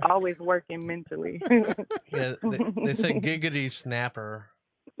 He's always working mentally. Yeah, they said giggity snapper.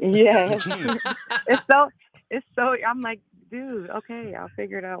 Yeah. it's so I'm like, dude, okay, I'll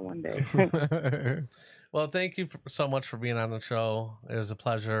figure it out one day. Well, thank you so much for being on the show. It was a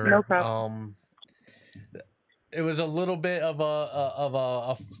pleasure. No problem. It was a little bit of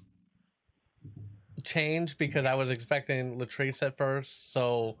a change because I was expecting Latrice at first,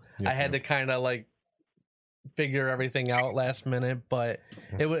 so I had to kind of like figure everything out last minute. But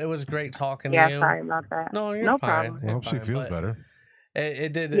it was great talking to you. Yeah, sorry about that. No, you're no fine. problem. I hope she feels better.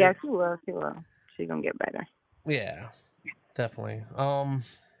 It did. Yeah, she will. She's gonna get better. Yeah, definitely.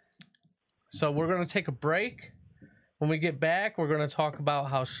 So we're gonna take a break. When we get back, we're gonna talk about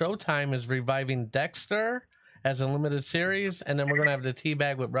how Showtime is reviving Dexter as a limited series, and then we're gonna have the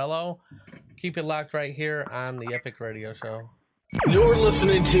teabag with Rello. Keep it locked right here on the Epic Radio Show. You're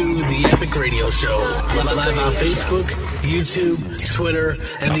listening to the Epic Radio Show, live on Facebook, YouTube, Twitter,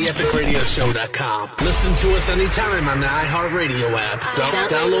 and theepicradioshow.com. Listen to us anytime on the iHeartRadio app.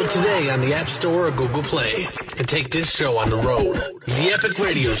 Download today on the App Store or Google Play, and take this show on the road. The Epic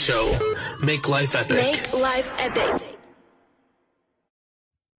Radio Show. Make life epic. Make life epic.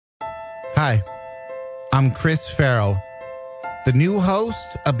 Hi, I'm Chris Farrell, the new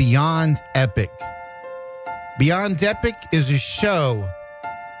host of Beyond Epic. Beyond Epic is a show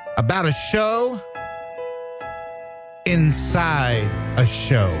about a show inside a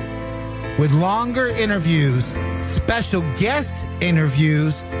show, with longer interviews, special guest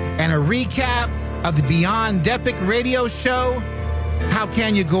interviews, and a recap of the Beyond Epic radio show. How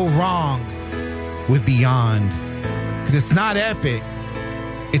can you go wrong with Beyond? Because it's not epic,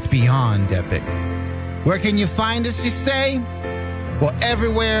 it's Beyond Epic. Where can you find us, you say? Well,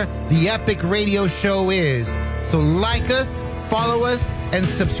 everywhere the Epic Radio Show is. So like us, follow us, and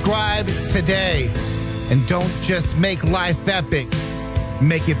subscribe today. And don't just make life epic,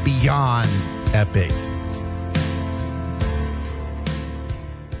 make it beyond epic.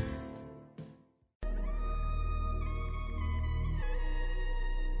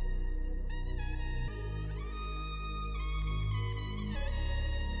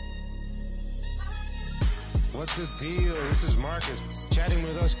 What's the deal? This is Marcus. Chatting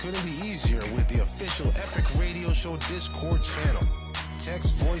with us couldn't be easier with the official Epic Radio Show Discord channel.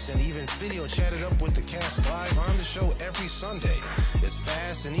 text, voice, and even video chatted up with the cast live on the show every Sunday. It's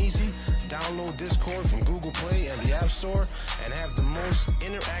fast and easy. Download Discord from Google Play and the App Store and have the most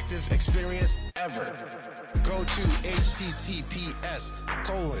interactive experience ever. Go to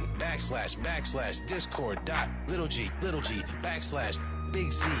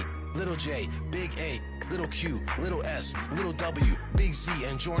https://discord.littleg.big Z, little J, big A, little Q, little S, little W, big Z,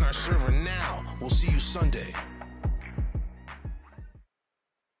 and join our server now. We'll see you Sunday.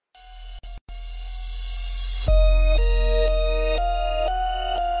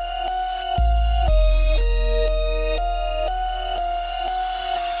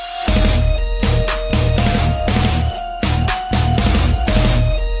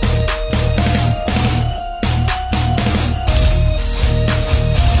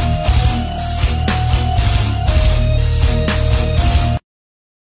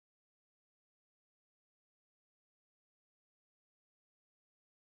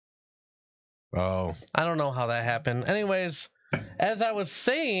 Oh, I don't know how that happened. Anyways, as I was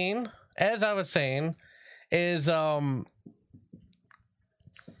saying is I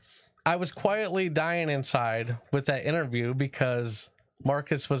was quietly dying inside with that interview because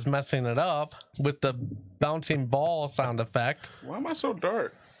Marcus was messing it up with the bouncing ball sound effect. Why am I so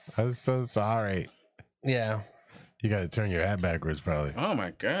dark? I'm so sorry. Yeah. You got to turn your hat backwards, probably. Oh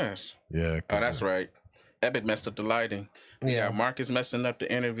my gosh. Yeah. Oh, that's right. Epic messed up the lighting. We Yeah. got Marcus messing up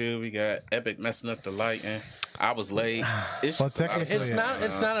the interview. We got Epic messing up the lighting. I was late. It's Well, just a lot of technically- stuff.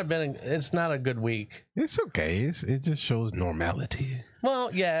 It's not a good week. It's okay. It just shows normality.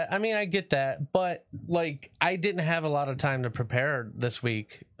 Well, yeah, I mean I get that, but like I didn't have a lot of time to prepare this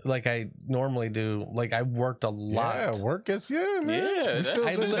week like I normally do. Like I worked a lot. Yeah, work is man. Yeah, We still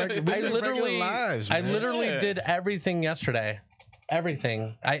I, live regular lives, I man. literally Yeah. did everything yesterday.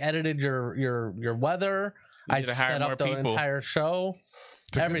 Everything. I edited your weather. You I need to hire set more up the people. entire show.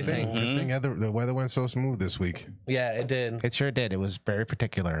 It's a good Everything. thing. Good thing the weather went so smooth this week. Yeah, it did. It sure did. It was very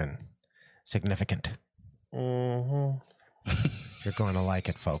particular and significant. Hmm. You're going to like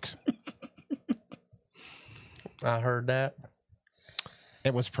it, folks. I heard that.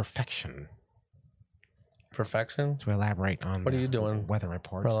 It was perfection. Perfection. To elaborate on What are the you doing, weather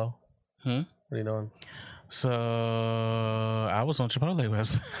report. Rello? Hmm? What are you doing? So I was on Chipotle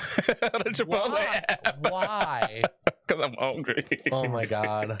website. The Chipotle app. Why? Because I'm hungry. Oh my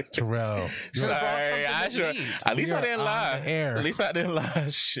god. Terrell. Should've brought Sorry, something I to should. eat. At least We I are didn't on lie. the air. At least I didn't lie.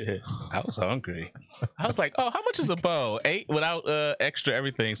 Shit, I was hungry. I was like, oh, how much is a bowl? 8 without extra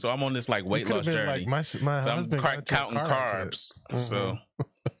everything. So I'm on this like weight loss journey. Like my so I'm husband got into a counting car accident. carbs. So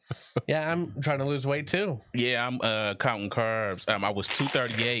Yeah, I'm trying to lose weight too. yeah, I'm counting carbs. I was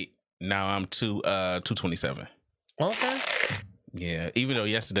 238. Now I'm 227. Okay. Yeah, even though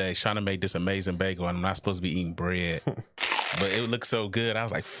yesterday Shauna made this amazing bagel and I'm not supposed to be eating bread, but it looked so good. I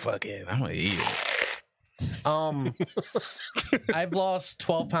was like, fuck it, I'm gonna eat it. I've lost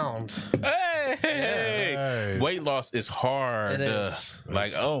 12 pounds. Hey, Hey. weight loss is hard. It is.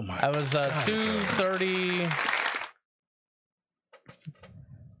 Like, oh my. I was 232.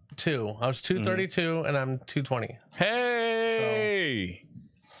 I was 232 and I'm 220. Hey.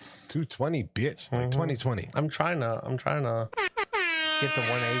 220, bitch. Like 2020. I'm trying to get to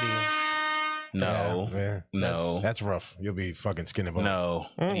 180. No. Yeah. No. That's rough. You'll be fucking skinny bones. No.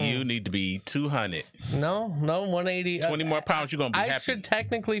 You need to be 200. No, 180. 20 more pounds, you're gonna be I happy. should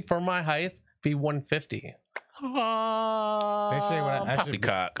technically, for my height, be 150. They say what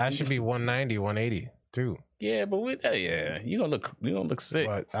I should be 190, 180 too. Yeah, but with yeah, you gonna look sick.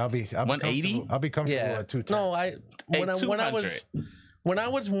 But I'll be 180? I'll be comfortable Yeah. at 210. No, when I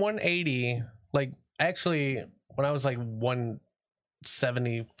was 180, like actually when I was like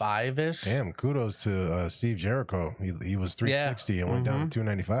 175 ish. Damn, kudos to Steve Jericho. He was 360 and went down to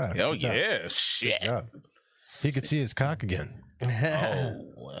 295. Oh Good job. yeah, shit. Good job. He could see his cock again. Oh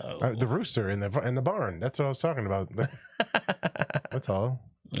wow. The rooster in the barn. That's what I was talking about. That's all.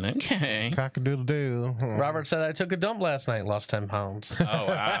 Okay. Cock a doodle doo. Robert said I took a dump last night, lost 10 pounds. Oh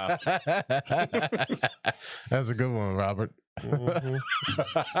wow. That's a good one, Robert. A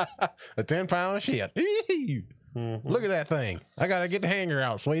 10-pound shit. Look at that thing. I gotta get the hanger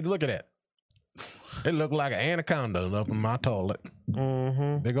out, Swede. Look at it. It looked like an anaconda up in my toilet.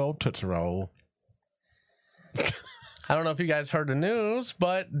 Big old Tootsie Roll. I don't know if you guys heard the news,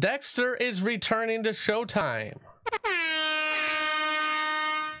 but Dexter is returning to Showtime.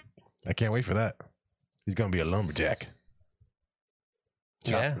 I can't wait for that. He's gonna be a lumberjack.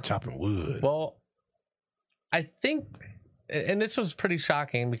 Chopping wood. Well, I think, and this was pretty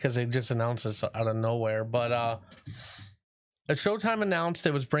shocking because they just announced this out of nowhere, but Showtime announced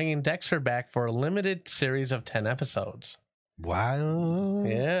it was bringing Dexter back for a limited series of 10 episodes. Wow.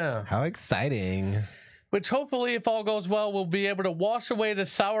 Yeah. How exciting. Which hopefully, if all goes well, will be able to wash away the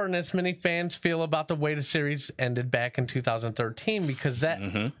sourness many fans feel about the way the series ended back in 2013, because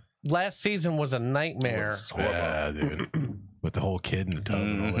that last season was a nightmare. Yeah, dude. With the whole kid in the tub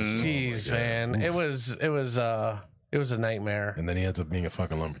and all that shit. Jeez, man. It was a nightmare. And then he ends up being a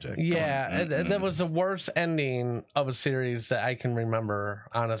fucking lumberjack. Yeah, that was the worst ending of a series that I can remember,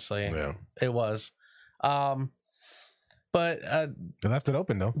 honestly. Yeah. It was. But they left it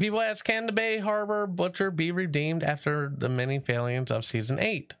open, though. People ask, can the Bay Harbor Butcher be redeemed after the many failings of season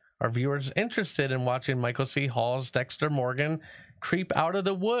 8? Are viewers interested in watching Michael C. Hall's Dexter Morgan creep out of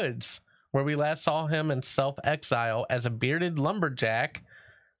the woods, where we last saw him in self-exile as a bearded lumberjack,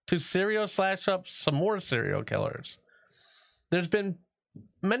 to serial slash up some more serial killers? There's been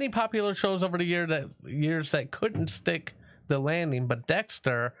many popular shows over the years that couldn't stick the landing, but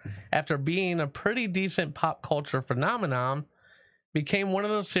Dexter, after being a pretty decent pop culture phenomenon, became one of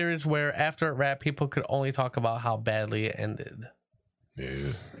those series where after it wrapped, people could only talk about how badly it ended.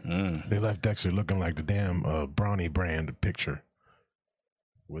 Yeah. They left Dexter looking like the damn Brownie brand picture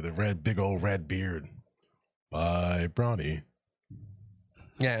with a big old red beard. Bye, Brownie.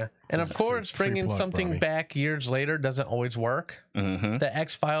 Yeah, and of course, bringing something Brownie. back years later doesn't always work. The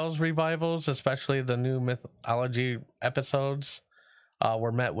X-Files revivals, especially the new mythology episodes,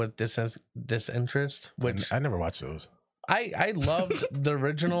 were met with disinterest, which I never watched those. I loved the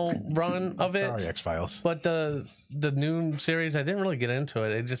original run of it. Sorry, X-Files. But the new series, I didn't really get into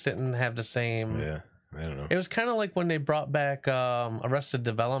it. It just didn't have the same. Yeah, I don't know. It was kind of like when they brought back Arrested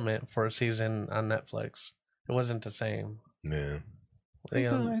Development for a season on Netflix. It wasn't the same. Yeah.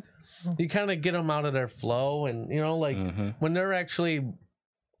 You kind of get them out of their flow, and like when they're actually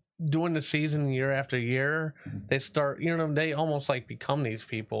doing the season year after year, they start, they almost like become these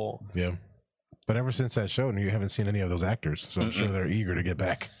people. Yeah. But ever since that show, you haven't seen any of those actors, so I'm sure they're eager to get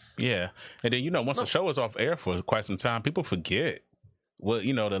back. Yeah. And then, once the show is off air for quite some time, people forget what,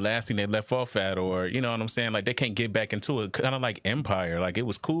 the last thing they left off at, or, you know what I'm saying? Like, they can't get back into it, kind of like Empire. Like, it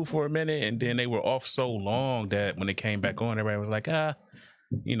was cool for a minute, and then they were off so long that when they came back on, everybody was like,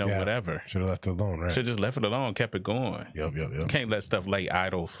 whatever. Should have left it alone, right? Should have just left it alone, kept it going. Yep. Can't let stuff lay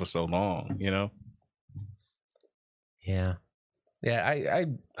idle for so long, Yeah. Yeah,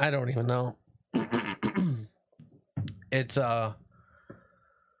 I don't even know. It's I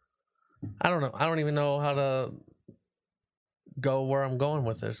don't know. I don't even know how to go where I'm going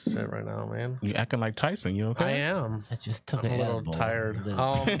with this shit right now, man. You acting like Tyson, you okay? I am. I just took I'm an a little edible. tired.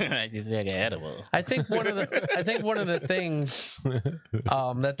 I just took an edible. I think one of the things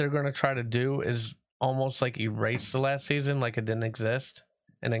that they're going to try to do is almost like erase the last season, like it didn't exist,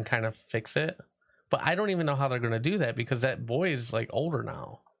 and then kind of fix it. But I don't even know how they're going to do that, because that boy is like older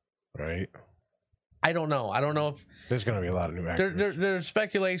now. Right. I don't know. I don't know if there's going to be a lot of new actors. There's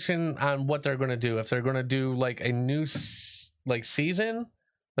speculation on what they're going to do. If they're going to do like a new season,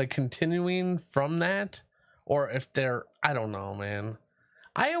 like continuing from that, or if they're, I don't know, man.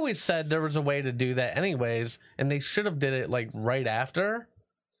 I always said there was a way to do that anyways, and they should have did it like right after.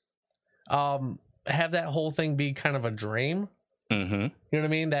 Have that whole thing be kind of a dream. Mm-hmm. You know what I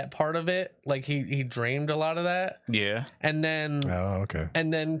mean? That part of it, like he dreamed a lot of that. Yeah. And then, okay.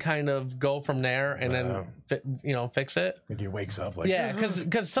 And then kind of go from there, and then fix it. Like he wakes up like, yeah,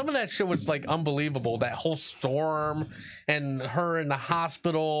 because some of that shit was like unbelievable. That whole storm and her in the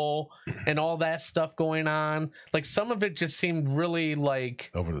hospital and all that stuff going on. Like some of it just seemed really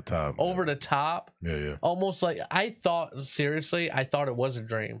like over the top. Over the top. Yeah. Almost like I thought it was a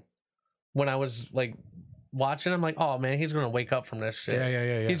dream when I was like watching. I'm like, oh man, he's gonna wake up from this shit.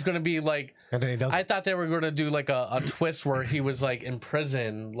 Yeah. He's gonna be like, and then he does. I thought they were gonna do like a twist where he was like in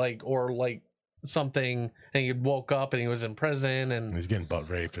prison, like or like something, and he woke up and he was in prison and he's getting butt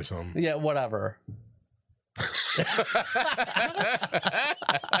raped or something. Yeah, whatever. Throw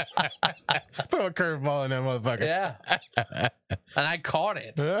a curveball in that motherfucker. Yeah, and I caught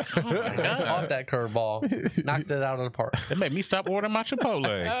it. Oh my God. Caught that curveball, knocked it out of the park. That made me stop ordering my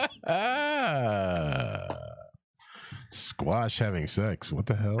Chipotle. Squash having sex. What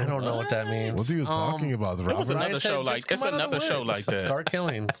the hell? I don't know what that means. What are you talking about? It was another show like it's another show like that. Start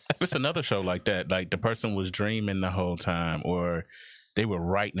killing. It's another show like that. Like the person was dreaming the whole time, or they were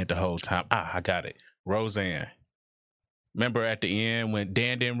writing it the whole time. I got it. Roseanne. Remember at the end when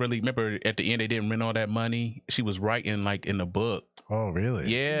Dan didn't really remember at the end they didn't win all that money. She was writing like in the book. Oh,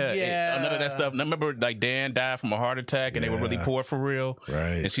 really? Yeah. None of that stuff. Remember like Dan died from a heart attack and they were really poor for real.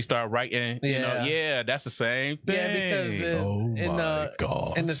 Right. And she started writing. You know, that's the same thing. Yeah,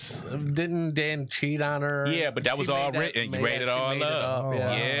 because in this, didn't Dan cheat on her? Yeah, but that was all written. You made it all up.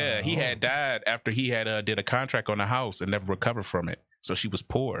 Yeah, he had died after he had did a contract on the house and never recovered from it. So she was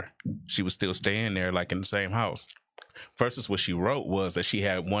poor. She was still staying there like in the same house. Versus what she wrote was that she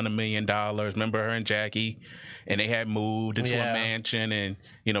had won $1 million. Remember her and Jackie, and they had moved into a mansion, and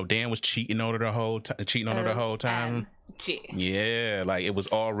you know Dan was cheating on her the whole time. Yeah, like it was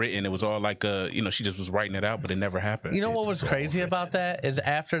all written. It was all like you know, she just was writing it out, but it never happened. You know what was crazy about that is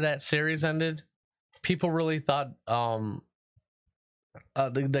after that series ended, people really thought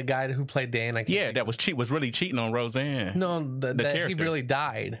the guy who played Dan, that was really cheating on Roseanne. No, that he really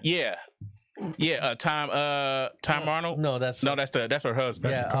died. Yeah. Yeah, Tom Arnold. No, that's her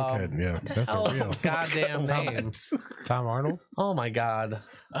husband. Yeah, that's a real goddamn name. Tom Arnold. Oh my god.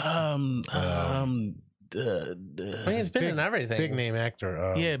 I mean, it's been in everything. Big name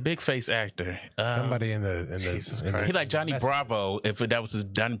actor. Big face actor. Somebody in the Jesus Christ. He like Johnny Bravo. If that was his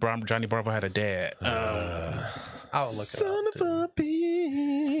Johnny Bravo had a dad. I'll look. Son of a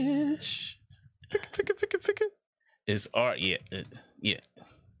bitch. Fick. It's art. Yeah.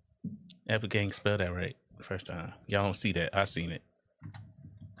 Epic Gang spelled that right the first time. Y'all don't see that. I seen it.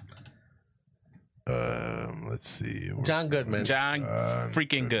 Let's see. John Goodman. John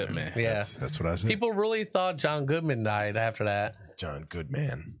freaking Goodman. Yeah, that's what I said. People really thought John Goodman died after that. John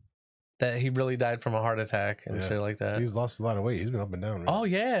Goodman. That he really died from a heart attack and shit like that. He's lost a lot of weight. He's been up and down. Right? Oh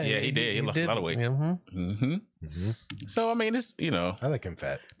yeah, yeah, he did. He lost a lot of weight. So I mean, it's I like him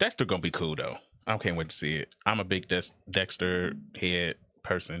fat. Dexter gonna be cool though. I can't wait to see it. I'm a big Dexter head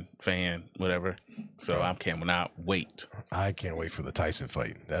person, fan, whatever. So I cannot wait. I can't wait for the Tyson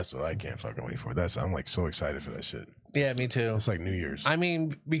fight. That's what I can't fucking wait for. I'm like so excited for that shit. Yeah, me too. It's like New Year's. I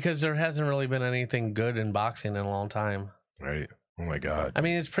mean, because there hasn't really been anything good in boxing in a long time. Right. Oh my god. I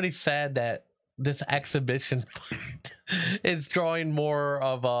mean, it's pretty sad that this exhibition fight is drawing more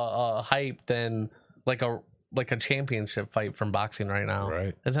of a hype than like a championship fight from boxing right now.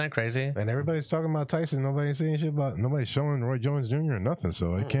 Right. Isn't that crazy? And everybody's talking about Tyson. Nobody's saying shit about. Nobody's showing Roy Jones Jr. or nothing.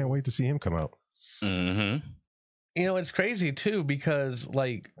 So I can't wait to see him come out. You know, it's crazy too because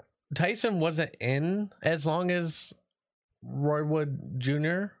like Tyson wasn't in as long as Roy Wood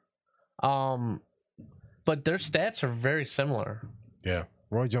Jr. But their stats are very similar. Yeah.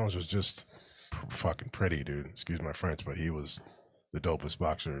 Roy Jones was just fucking pretty, dude. Excuse my French, but he was the dopest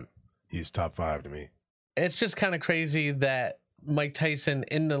boxer. He's top 5 to me. It's just kind of crazy that Mike Tyson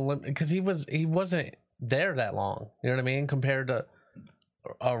in the limit because he wasn't there that long. You know what I mean? Compared to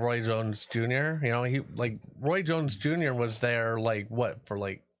Roy Jones Jr. You know, Roy Jones Jr. was there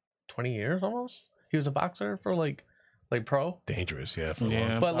for 20 years almost. He was a boxer for like pro. Dangerous, yeah.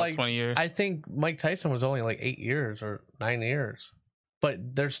 But like 20 years. I think Mike Tyson was only like 8 years or 9 years.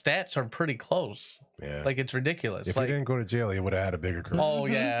 But their stats are pretty close. Yeah. Like it's ridiculous. If he didn't go to jail, he would have had a bigger career. Oh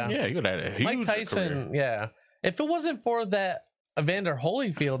yeah. Yeah, you would have had a huge Mike Tyson, career. yeah. If it wasn't for that Evander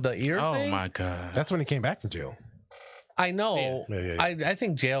Holyfield, the ear thing. Oh my god. That's when he came back from jail. I know. Yeah. I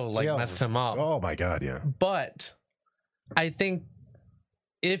think jail messed him up. Oh my god, yeah. But I think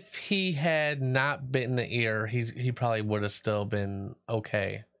if he had not bitten the ear, he probably would have still been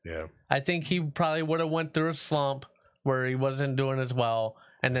okay. Yeah. I think he probably would have went through a slump where he wasn't doing as well,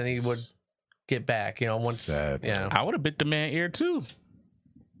 and then he would get back. You know, once. Sad. Yeah. I would have bit the man ear too.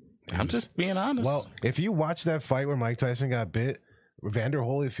 I'm just being honest. Well, if you watch that fight where Mike Tyson got bit, Evander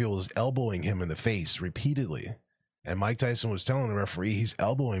Holyfield was elbowing him in the face repeatedly. And Mike Tyson was telling the referee, he's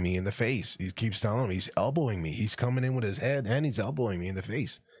elbowing me in the face. He keeps telling him, he's elbowing me. He's coming in with his head and he's elbowing me in the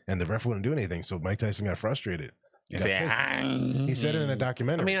face. And the ref wouldn't do anything. So Mike Tyson got frustrated. He said it in a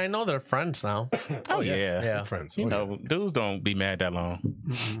documentary. I mean, I know they're friends now. Oh, yeah. Yeah. Friends. You know, dudes don't be mad that long.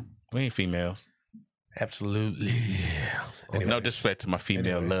 We ain't females. Absolutely. Anyway. No disrespect to my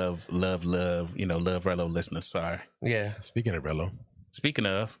female love, you know, Love Rello listeners. Sorry. Yeah. Speaking of Rello. Speaking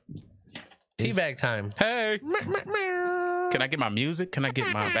of. Teabag time. Hey. Can I get my music? Can I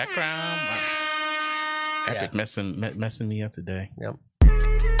get my background? Epic messing me up today. Yep.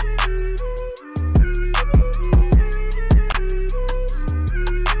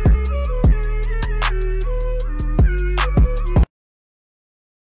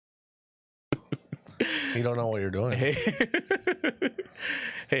 You don't know what you're doing. Hey,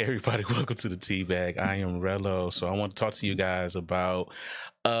 hey everybody, welcome to the Teabag. I am Rello. So I want to talk to you guys about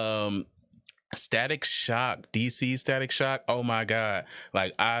Static Shock, DC Static Shock. Oh my god.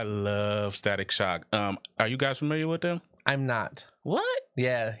 Like I love Static Shock. Are you guys familiar with them? I'm not. What?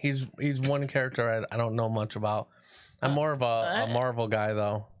 Yeah, he's one character I don't know much about. I'm more of a Marvel guy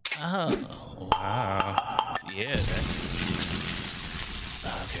though. Oh, wow. Yeah, that's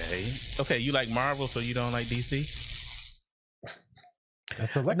okay. Okay, you like Marvel, so you don't like DC?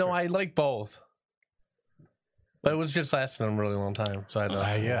 That's electric. No, I like both. But it was just lasting a really long time. So I don't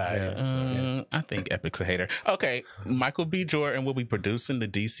I think Epic's a hater. Okay, Michael B. Jordan will be producing the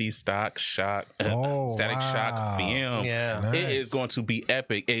DC Static Shock film. Yeah. Nice. It is going to be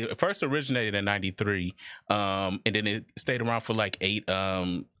epic. It first originated in '93, and then it stayed around for like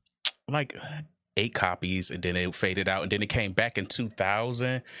eight copies, and then it faded out, and then it came back in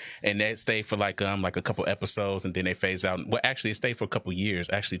 2000, and that stayed for like a couple episodes, and then they phased out. Well, actually, it stayed for a couple years,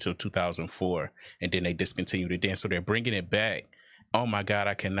 actually till 2004, and then they discontinued it. Then so they're bringing it back. Oh my God,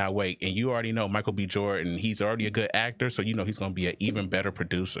 I cannot wait! And you already know Michael B. Jordan; he's already a good actor, so you know he's going to be an even better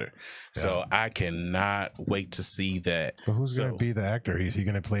producer. Yeah. So I cannot wait to see that. But who's going to be the actor? Is he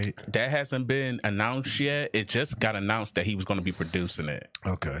going to play? That hasn't been announced yet. It just got announced that he was going to be producing it.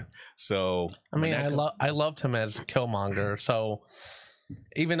 Okay. So I mean, I loved him as Killmonger. So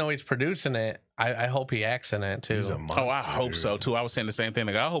even though he's producing it, I hope he acts in it too. He's a monster, I hope so too. I was saying the same thing.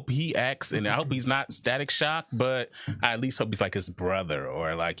 Like, I hope he acts, and I hope he's not Static Shock, but I at least hope he's like his brother,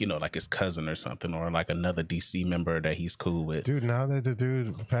 or like, you know, like his cousin or something, or like another DC member that he's cool with. Dude, now that the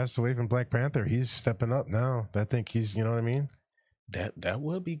dude passed away from Black Panther, he's stepping up now. I think he's, you know what I mean? That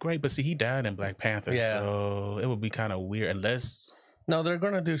would be great, but see, he died in Black Panther, so it would be kind of weird unless. No, they're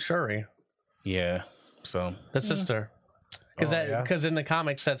gonna do Shuri. Yeah, so the sister. Because in the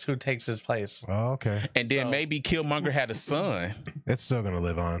comics, that's who takes his place. Oh, okay. And then maybe Killmonger had a son. It's still gonna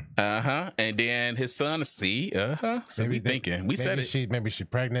live on. And then his son, So maybe thinking. We said it. Maybe she's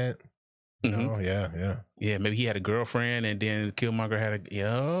pregnant. Oh, yeah. Yeah, maybe he had a girlfriend, and then Killmonger had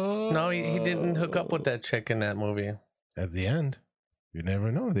a. No, he didn't hook up with that chick in that movie. At the end, you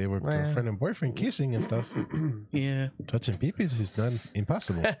never know. They were girlfriend and boyfriend kissing and stuff. Yeah, touching peepees is not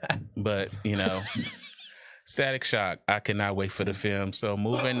impossible. But you know. Static Shock, I cannot wait for the film. So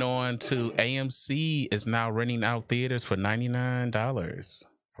moving on to AMC is now renting out theaters for $99.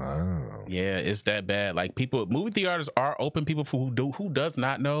 Wow. Yeah, it's that bad. Like, movie theaters are open. People who does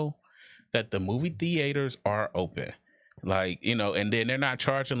not know that the movie theaters are open. Like, you know, and then they're not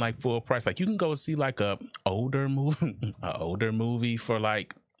charging like full price. Like, you can go see like a older movie for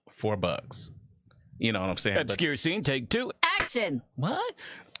like $4. You know what I'm saying? Obscure scene, take 2, action. What?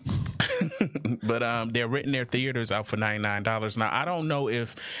 But they're renting their theaters out for $99. Now, I don't know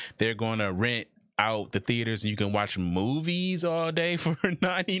if they're going to rent out the theaters and you can watch movies all day for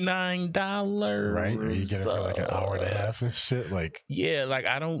 $99. Right? Or you get it for like an hour and a half and shit. Like, yeah, like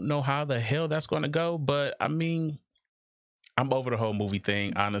I don't know how the hell that's going to go, but I mean, I'm over the whole movie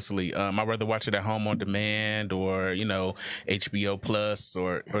thing, honestly. I'd rather watch it at home on demand, or, you know, HBO Plus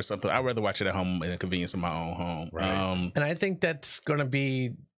or something. I'd rather watch it at home in the convenience of my own home. Right. And I think that's going to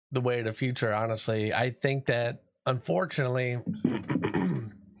be the way of the future, honestly. I think that, unfortunately,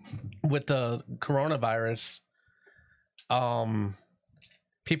 with the coronavirus,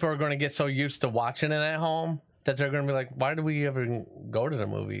 people are going to get so used to watching it at home that they're going to be like, why do we ever go to the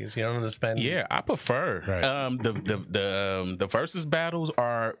movies? You know, to spend. Yeah, I prefer. Right. The versus battles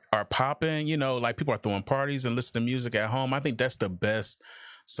are popping. You know, like people are throwing parties and listening to music at home. I think that's the best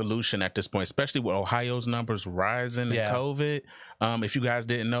solution at this point, especially with Ohio's numbers rising in COVID. If you guys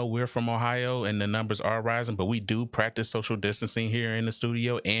didn't know, we're from Ohio and the numbers are rising, but we do practice social distancing here in the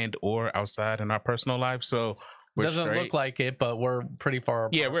studio and or outside in our personal life. So we're doesn't straight. Look like it, but we're pretty far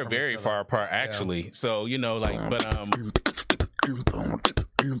apart. Yeah, we're very far apart actually. Yeah. So, you know, like, but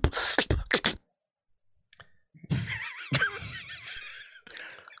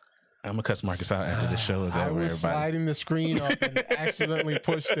I'm gonna cuss Marcus out after the show is over. I was everybody. sliding the screen up and accidentally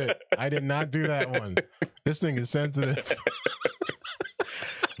pushed it. I did not do that one. This thing is sensitive.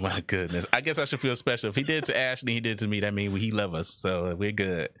 My goodness. I guess I should feel special. If he did to Ashley, he did to me. That means he love us. So we're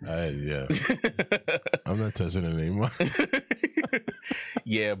good. Yeah. I'm not touching it anymore.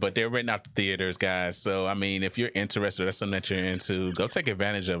 Yeah, but they're renting out the theaters, guys. So, I mean, if you're interested, that's something that you're into, go take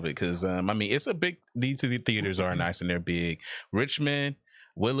advantage of it. Because, I mean, it's a big, these theaters are nice and they're big. Richmond,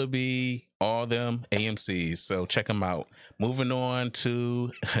 Willoughby, all them AMCs. So check them out. Moving on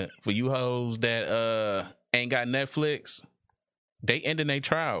to, for you hoes that ain't got Netflix, they ending their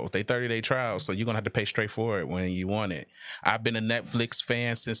trial, they 30-day trial. So you're going to have to pay straight for it when you want it. I've been a Netflix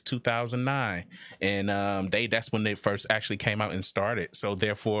fan since 2009. And that's when they first actually came out and started. So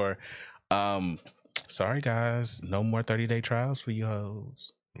therefore, sorry guys, no more 30-day trials for you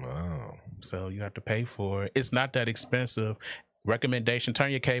hoes. Wow. So you have to pay for it. It's not that expensive. recommendation: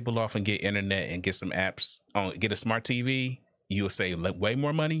 turn your cable off and get internet and get some apps on. Get a smart TV. You will save way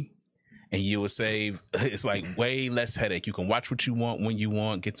more money. And you will save, it's like way less headache. You can watch what you want when you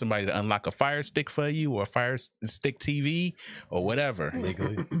want. Get somebody to unlock a Fire Stick for you, or a Fire Stick TV, or whatever.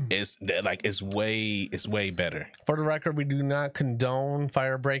 Legally, it's way better. For the record, we do not condone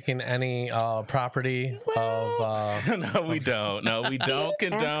fire breaking any property of. No, we don't. No, we don't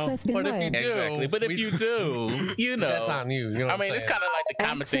condone. But if you do, exactly. But if you do, you know, that's on you. You know I mean, it's kind of like the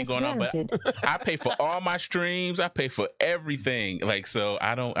common thing going on. But I pay for all my streams. I pay for everything. Like, so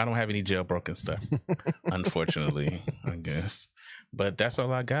I don't have any jailbroken stuff, unfortunately, I guess. But that's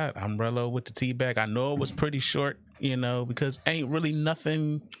all I got. Umbrella with the tea bag. I know it was pretty short, you know, because ain't really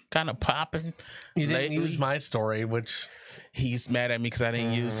nothing kind of popping. You didn't use my story, which he's mad at me because I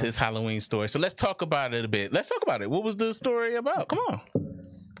didn't use his Halloween story. So let's talk about it a bit. Let's talk about it. What was the story about? Come on.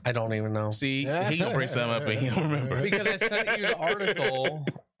 I don't even know. See, he gonna bring something up and he don't remember. Because I sent you the article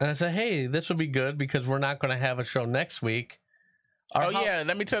and I said, hey, this would be good because we're not going to have a show next week. Yeah,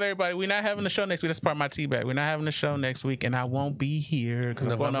 let me tell everybody, we're not having a show next week. That's part of my tea bag. We're not having a show next week, and I won't be here because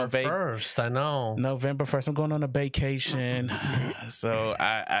I'm going on November 1st. I know. November 1st. I'm going on a vacation, so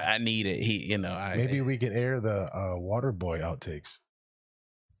I need it. Maybe we can air the Water Boy outtakes.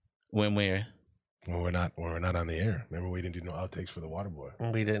 When we're not on the air. Remember, we didn't do no outtakes for the Water Boy.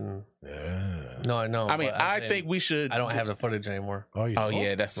 We didn't. Yeah. No, I know. I mean, I think we should. I don't have the footage anymore. Oh,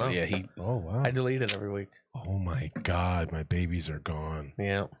 yeah, that's wow. yeah. Oh wow. I delete it every week. Oh my God, my babies are gone.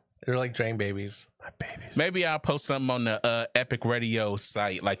 Yeah, they're like drain babies. My babies. Maybe I'll post something on the Epic Radio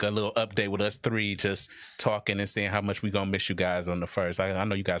site, like a little update with us three just talking and seeing how much we gonna miss you guys on the first. I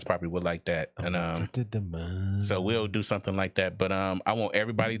know you guys probably would like that, and so we'll do something like that. But I want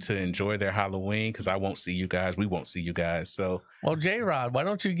everybody to enjoy their Halloween because I won't see you guys. We won't see you guys. So well, J-Rod, why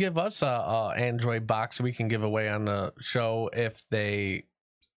don't you give us a Android box we can give away on the show if they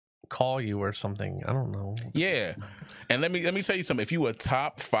call you or something? I don't know. Yeah. And let me tell you something. If you a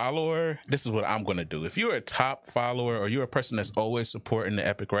top follower, this is what I'm gonna do. If you're a top follower or you're a person that's always supporting the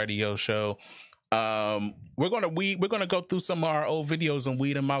Epic Radio show, we're gonna go through some of our old videos and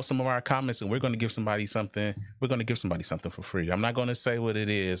weed them out, some of our comments, and we're gonna give somebody something. We're gonna give somebody something for free. I'm not gonna say what it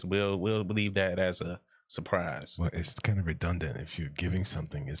is. We'll leave that as a surprise. Well, it's kind of redundant. If you're giving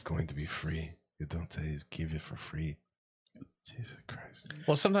something, it's going to be free. You don't say give it for free. Jesus Christ.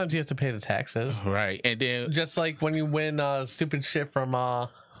 Well, sometimes you have to pay the taxes. Right. And then just like when you win stupid shit from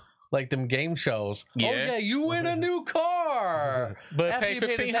like them game shows. Yeah. Oh yeah, you win a new car. But After pay you the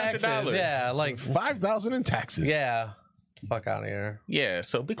taxes. $1,500. Yeah, like $5,000 in taxes. Yeah. Fuck out of here. Yeah,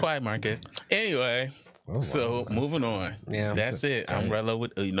 so be quiet, Marcus. Anyway, so moving on. Yeah. That's it. Umbrella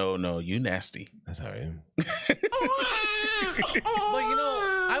with no, you nasty. That's all right. But you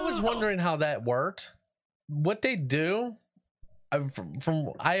know, I was wondering how that worked. What they do, from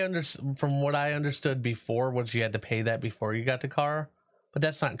what I understood before, was you had to pay that before you got the car, but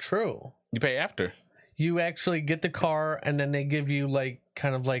that's not true. You pay after. You actually get the car, and then they give you like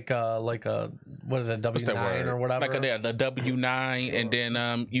kind of like a what is that, W-9 or whatever, like the W-9, and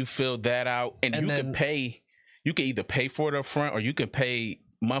then you fill that out, and you can pay. You can either pay for it up front, or you can pay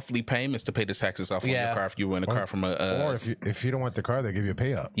monthly payments to pay the taxes off on your car if you win a car from a or if you don't want the car, they give you a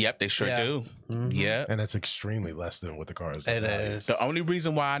payout. Yep, they sure do. Mm-hmm. Yeah, and it's extremely less than what the car is. It is. The only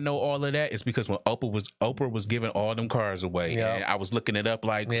reason why I know all of that is because when Oprah was giving all them cars away, and I was looking it up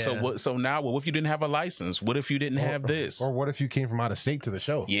like, so what? So now, what if you didn't have a license? What if you didn't have this? Or what if you came from out of state to the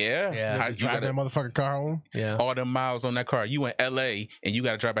show? Yeah, How you got that motherfucking car home? Yeah, all them miles on that car. You in LA and you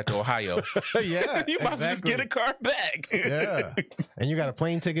got to drive back to Ohio. Yeah, you might just get a car back. Yeah, and you got a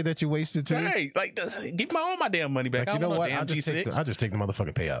plane ticket that you wasted too. Right, like give all my damn money back. Like, you know what? I'll just take the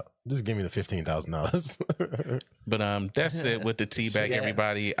motherfucking payout. Just give me the $15,000. But that's it with the tea bag,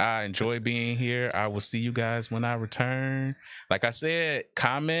 everybody. I enjoy being here. I will see you guys when I return. Like I said,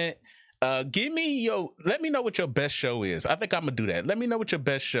 comment. Let me know what your best show is. I think I'm gonna do that. Let me know what your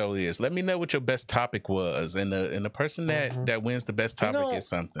best show is. Let me know what your best topic was, and the person that wins the best topic is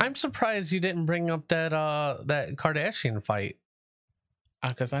something. I'm surprised you didn't bring up that Kardashian fight.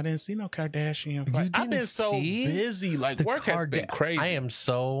 Because I didn't see no Kardashian fight. I've been so busy. Like, work has been crazy. I am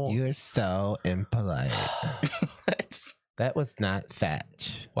so... You're so impolite. That was not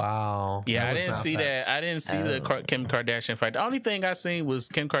fetch. Wow. Yeah, I didn't see that. I didn't see the Kim Kardashian fight. The only thing I seen was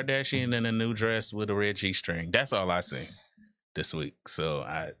Kim Kardashian in a new dress with a red G-string. That's all I seen this week. So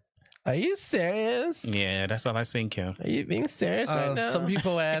Are you serious? Yeah, that's all I seen, Kim. Are you being serious right now? Some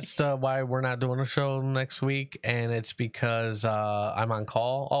people asked why we're not doing a show next week, and it's because I'm on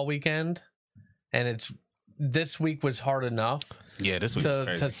call all weekend, and this week was hard enough. Yeah, this week was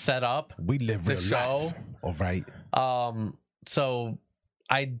crazy to set up. We live the real show. Life. All right. so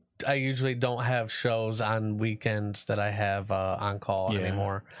I usually don't have shows on weekends that I have on call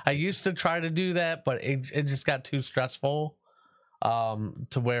anymore. I used to try to do that, but it just got too stressful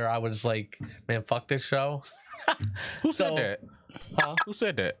to where I was like, man, fuck this show. Who said that? Huh? Who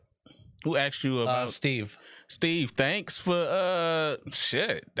said that? Who asked you about Steve? Steve, thanks for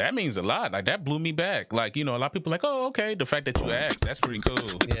shit. That means a lot. Like that blew me back. Like, you know, a lot of people are like, oh, okay. The fact that you asked, that's pretty cool.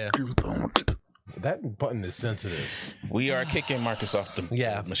 Yeah. That button is sensitive. We are kicking Marcus off the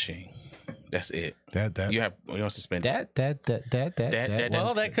machine. That's it. You want to suspend Well,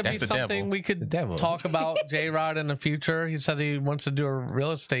 that could be something we could talk about. J-Rod in the future. He said he wants to do a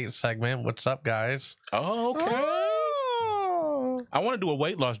real estate segment. What's up, guys? Oh, okay. I want to do a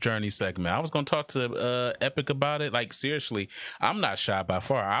weight loss journey segment. I was going to talk to Epic about it. Like, seriously, I'm not shy by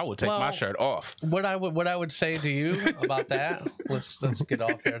far. I would take my shirt off. What I would say to you about that, let's get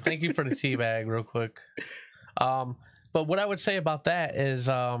off here. Thank you for the tea bag real quick. But what I would say about that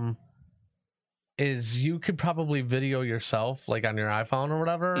is you could probably video yourself like on your iPhone or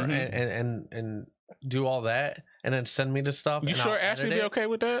whatever and do all that and then send me the stuff. You sure Ashley be okay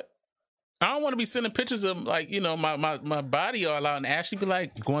with that? I don't want to be sending pictures of like, you know, my body all out and Ashley be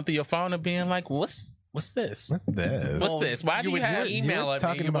like going through your phone and being like, what's this? What's this? What's this? Why do you have email it?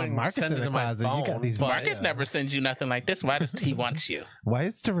 Talking about Marcus in the closet. You got these. Marcus never sends you nothing like this. Why does he want you? Why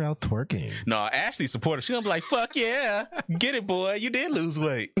is Terrell twerking? No, Ashley supporter. She gonna be like, fuck yeah, get it, boy. You did lose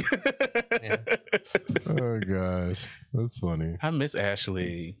weight. Oh gosh, that's funny. I miss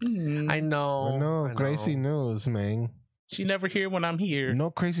Ashley. I know. Crazy news, man. She never here when I'm here. No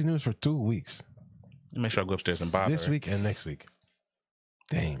crazy news for 2 weeks. Make sure I go upstairs and bother this week and next week.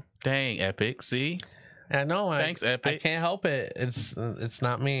 Dang, Epic. See, I know. Thanks, Epic. I can't help it. It's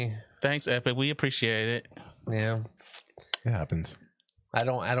not me. Thanks, Epic. We appreciate it. Yeah, it happens. I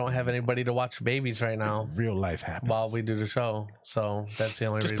don't have anybody to watch babies right now. Real life happens while we do the show, so that's the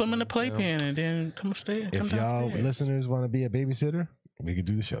only reason. Just put them in the playpen and then come upstairs. If y'all listeners want to be a babysitter, we could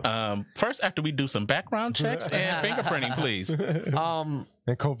do the show. First, after we do some background checks and fingerprinting, please. And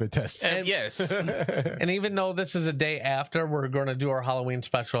COVID tests. And yes. And even though this is a day after, we're going to do our Halloween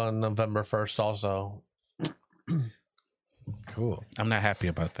special on November 1st also. Cool. I'm not happy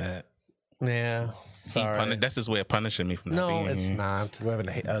about that. Yeah. Sorry. That's his way of punishing me for not being here. No, it's not. We're having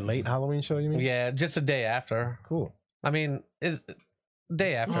a late Halloween show, you mean? Yeah, just a day after. Cool. I mean,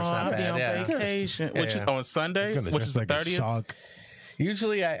 day after is not bad. I'll be on vacation. Which is on Sunday, which is the 30th.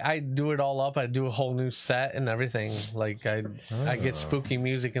 Usually I do it all up. I do a whole new set and everything. Like I get spooky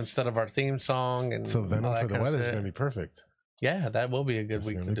music instead of our theme song. And so Venom for the weather is going to be perfect. Yeah, that will be a good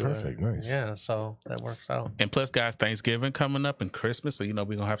week to do perfect. it. Nice. Yeah, so that works out. And plus, guys, Thanksgiving coming up and Christmas. So, you know,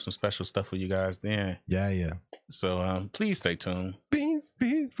 we're going to have some special stuff for you guys then. Yeah. So please stay tuned. Beans,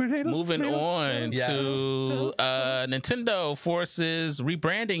 potatoes, moving on to Nintendo forces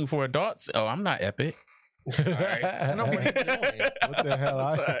rebranding for adults. Oh, I'm not Epic. Sorry. I know what you're doing. What the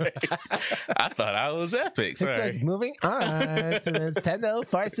hell? Sorry. I thought I was Epic. Sorry. Like moving on to Nintendo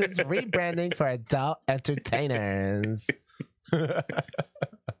forces rebranding for adult entertainers.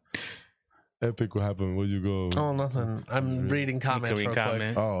 Epic, what happened? Where'd you go? Oh, nothing. I'm reading comments real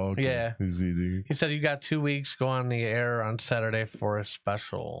quick. Oh, okay. Yeah. Easy. He said you got 2 weeks. Go on the air on Saturday for a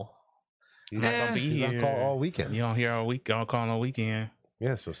special. He's not gonna be He's here on call all weekend. You don't hear all week. I'll call on weekend.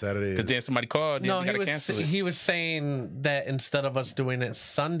 Yeah, so Saturday. Because then somebody called. No, he was saying that instead of us doing it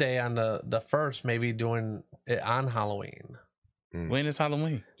Sunday on the 1st, maybe doing it on Halloween. When is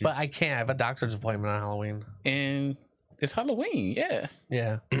Halloween? But I can't. I have a doctor's appointment on Halloween. And it's Halloween.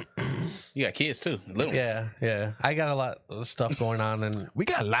 Yeah. You got kids too. Little ones. Yeah. I got a lot of stuff going on, and we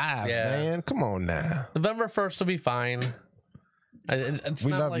got lives, man. Come on now. November 1st will be fine. It's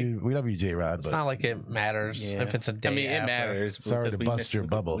we not love like, you. We love you, J-Rod. It's not like it matters if it's a day. I mean, after. it matters. Sorry to bust your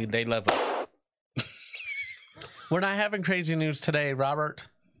bubble. They love us. We're not having crazy news today, Robert.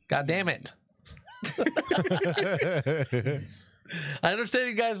 God damn it. I understand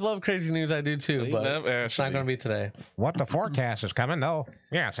you guys love crazy news. I do too, but it's not going to be today. What the forecast is coming, though.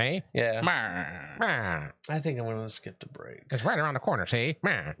 Yeah, see? Yeah. Meh. I think I'm going to skip the break. It's right around the corner, see?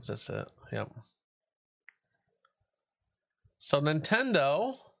 Meh. That's it. Yep. So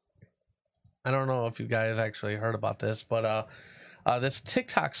Nintendo, I don't know if you guys actually heard about this, but this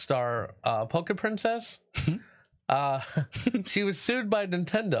TikTok star, Poke Princess, she was sued by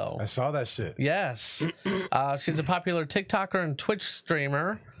Nintendo. I saw that shit. Yes. She's a popular TikToker and Twitch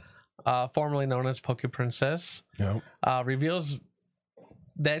streamer, formerly known as Poke Princess. Yep. Reveals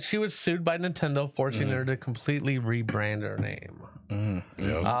that she was sued by Nintendo, forcing her to completely rebrand her name.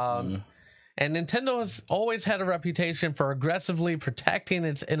 And Nintendo has always had a reputation for aggressively protecting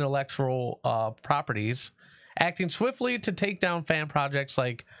its intellectual properties, acting swiftly to take down fan projects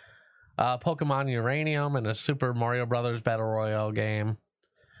like Pokemon Uranium and a Super Mario Brothers Battle Royale game.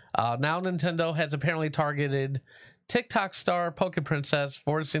 Now Nintendo has apparently targeted TikTok star Poke Princess,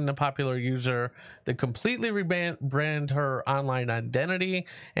 forcing the popular user to completely rebrand her online identity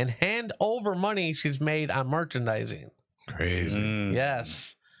and hand over money she's made on merchandising. Crazy.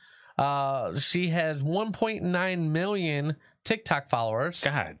 Yes. She has 1.9 million TikTok followers.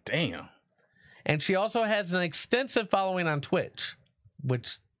 God damn. And she also has an extensive following on Twitch,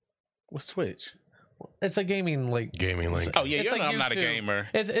 which... What's Twitch? It's a gaming link. Oh yeah, It's you know like I'm not a YouTube. gamer.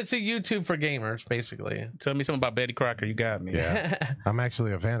 It's a YouTube for gamers, basically. Tell me something about Betty Crocker. You got me. Yeah. I'm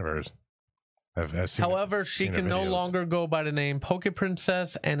actually a fan of hers. I've seen However, she seen her can no videos. longer go by the name Poke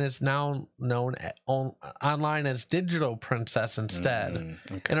Princess and is now known online as Digital Princess instead.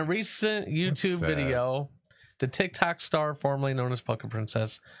 Okay. In a recent YouTube sad. video, the TikTok star, formerly known as Poke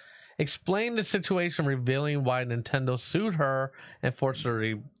Princess, explained the situation, revealing why Nintendo sued her and forced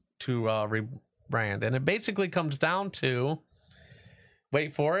her to rebrand. And it basically comes down to,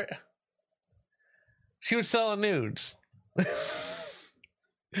 wait for it, she was selling nudes.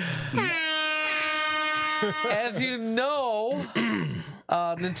 As you know,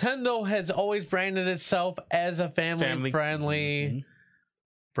 Nintendo has always branded itself as a family-friendly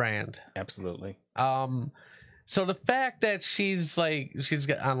brand. Absolutely. So the fact that she's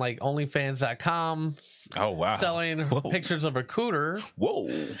got on like OnlyFans.com, Oh wow, selling pictures of her cooter, whoa,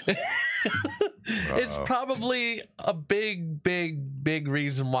 it's probably a big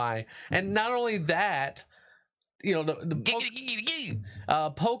reason why. And not only that, you know, the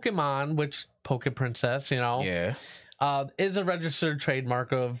Pokemon, which Poke Princess, you know, yeah, is a registered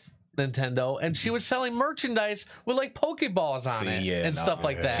trademark of Nintendo, and she was selling merchandise with like Pokeballs on it and stuff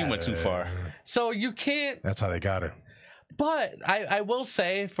like that. She went too far. So you can't. That's how they got her. But I will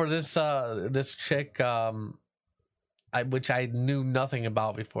say for this this chick, which I knew nothing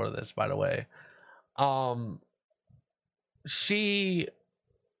about before this, by the way, she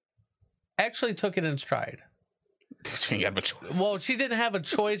actually took it in stride. She ain't got a choice. Well, she didn't have a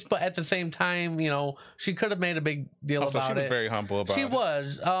choice, but at the same time, you know, she could have made a big deal about she was it. very humble about it. She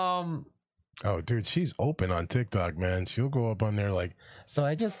was. Oh, dude, she's open on TikTok, man. She'll go up on there like, so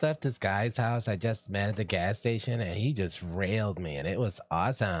I just left this guy's house I just met at the gas station, and he just railed me, and it was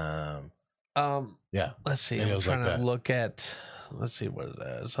awesome. yeah. Let's see. Videos I'm trying like to that. look at. Let's see what it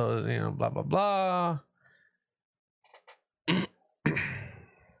is. So, you know, blah blah blah.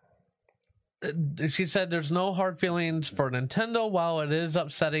 She said there's no hard feelings for Nintendo, while it is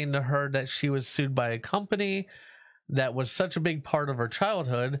upsetting to her that she was sued by a company that was such a big part of her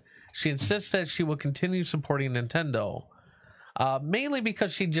childhood. She insists that she will continue supporting Nintendo, mainly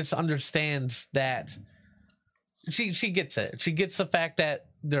because she just understands that she gets it. She gets the fact that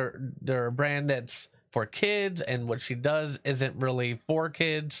they're a brand that's for kids, and what she does isn't really for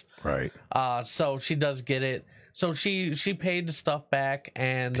kids. right. So she does get it. So she paid the stuff back,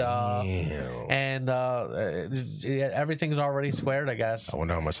 and everything's already squared, I guess. I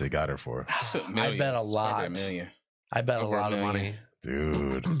wonder how much they got her for. I bet a lot. I bet Over a a lot of million. money.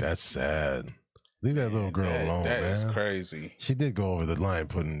 Dude, that's sad. Leave that little girl alone, That man. is crazy. She did go over the line,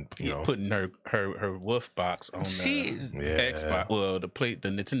 putting Putting her wolf box on She- the Xbox. Well, the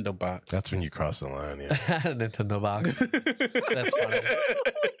Nintendo box. That's when you cross the line, yeah. Nintendo box. That's funny.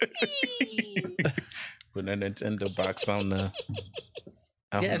 Putting a Nintendo box on the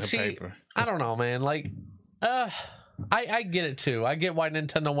paper. I don't know, man. Like, I get it too. I get why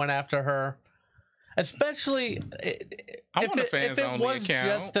Nintendo went after her, especially I if want a it fans-only was account.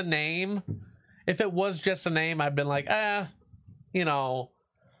 just a name. If it was just a name, I'd been like, you know,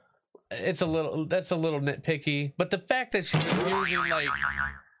 that's a little nitpicky. But the fact that she's using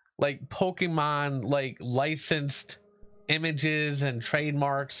like Pokemon like licensed images and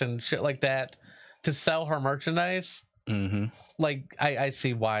trademarks and shit like that to sell her merchandise, like I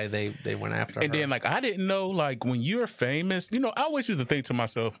see why they went after her. And then like I didn't know, like when you're famous, you know, I always used to think to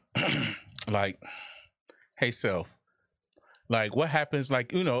myself, like, hey self, like what happens,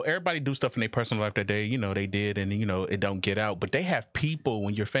 like, you know, everybody do stuff in their personal life that they, you know, they did and you know it don't get out. But they have people,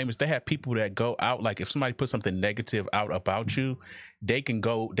 when you're famous, they have people that go out, like if somebody puts something negative out about you, they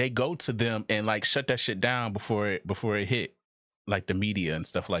go to them and like shut that shit down before it hit like the media and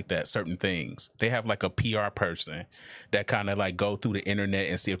stuff like that. Certain things, they have like a PR person that kind of like go through the internet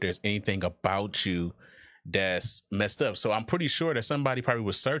and see if there's anything about you that's messed up. So I'm pretty sure that somebody probably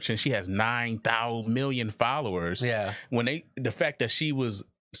was searching. She has 9,000 million followers. Yeah. When the fact that she was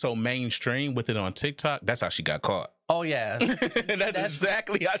so mainstream with it on TikTok, that's how she got caught. Oh yeah, that's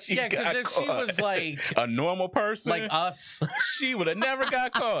exactly how she got caught. If she was like a normal person, like us, she would have never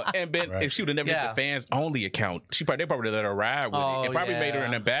got caught. And been if she would have never hit the fans only account, they probably let her ride with it. It probably made her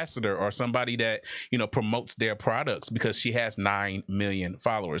an ambassador or somebody that promotes their products because she has 9 million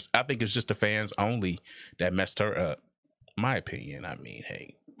followers. I think it's just the fans only that messed her up. My opinion. I mean,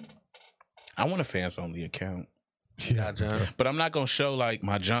 hey, I want a fans only account. Gotcha. But I'm not gonna show like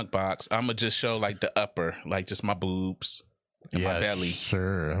my junk box. I'm gonna just show like the upper, like just my boobs and my belly.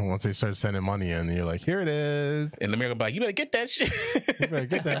 Sure. Once they start sending money in, you're like, here it is. And the mirror be like, you better get that shit. You better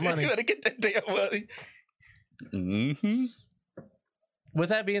get that money. You better get that damn money. Mm-hmm. With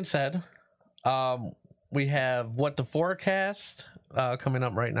that being said, we have what the forecast coming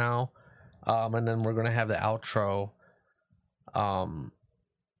up right now, and then we're gonna have the outro.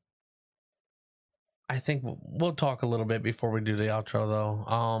 I think we'll talk a little bit before we do the outro,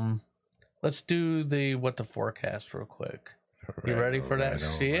 though. Let's do the what the forecast real quick. You ready for that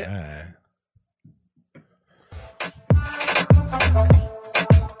shit?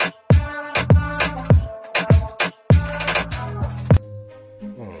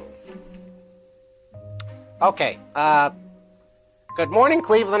 Okay. Good morning,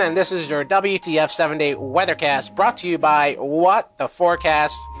 Cleveland, and this is your WTF 7-day weathercast brought to you by What the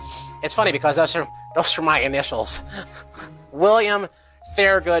Forecast. It's funny because those are my initials. William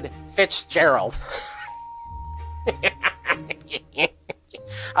Thurgood Fitzgerald.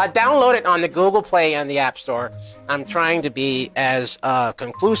 Download it on the Google Play and the App Store. I'm trying to be as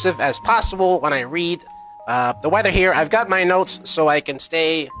conclusive as possible when I read the weather here. I've got my notes so I can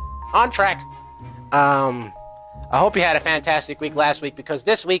stay on track. I hope you had a fantastic week last week because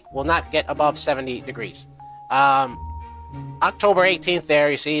this week will not get above 70 degrees. October 18th there,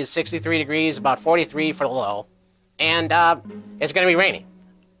 you see, is 63 degrees, about 43 for the low. And it's going to be raining.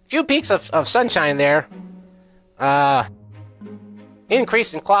 Few peaks of sunshine there.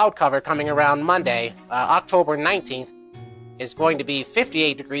 Increase in cloud cover coming around Monday. October 19th is going to be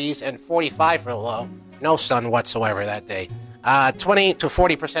 58 degrees and 45 for the low. No sun whatsoever that day. 20 to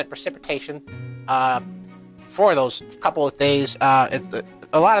 40% precipitation. For those couple of days, a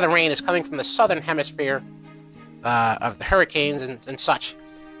lot of the rain is coming from the southern hemisphere of the hurricanes and such.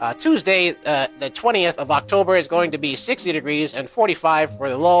 Tuesday, the 20th of October, is going to be 60 degrees and 45 for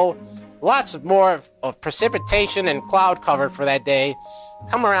the low. Lots of more of precipitation and cloud cover for that day.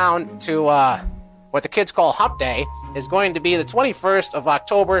 Come around to what the kids call Hump Day, is going to be the 21st of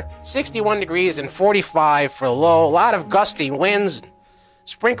October, 61 degrees and 45 for the low. A lot of gusty winds,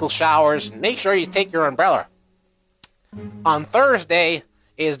 sprinkle showers. Make sure you take your umbrella. On Thursday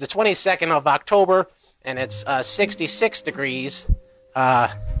is the 22nd of October, and it's 66 degrees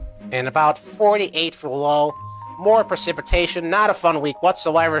and about 48 for the low. More precipitation. Not a fun week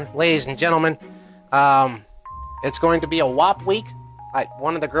whatsoever, ladies and gentlemen. It's going to be a WAP week.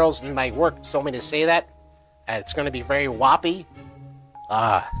 One of the girls in my work told me to say that. It's going to be very WAPy.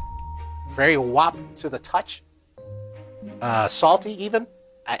 Very WAP to the touch. Salty, even.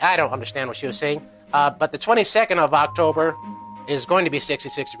 I don't understand what she was saying. But the 22nd of October is going to be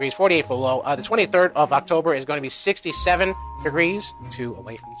 66 degrees, 48 for the low. The 23rd of October is going to be 67 degrees,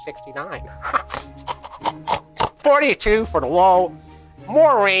 away from 69. 42 for the low.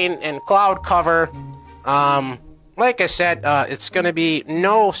 More rain and cloud cover. Like I said, it's going to be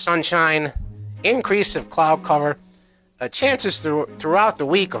no sunshine, increase of cloud cover. Chances throughout the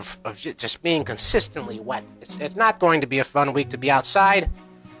week of just being consistently wet. It's not going to be a fun week to be outside.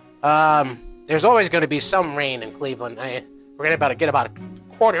 There's always going to be some rain in Cleveland. We're going to get about a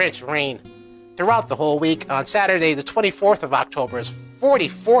quarter-inch rain throughout the whole week. On Saturday, the 24th of October, is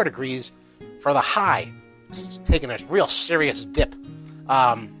 44 degrees for the high. It's taking a real serious dip.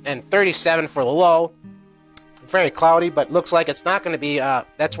 And 37 for the low. Very cloudy, but looks like it's not going to be...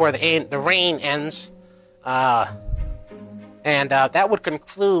 that's where the rain ends. And that would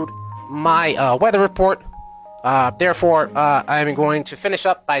conclude my weather report. Therefore, I'm going to finish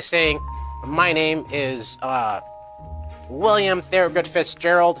up by saying my name is William Thurgood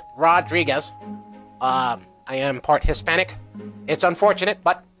Fitzgerald Rodriguez. I am part Hispanic. It's unfortunate,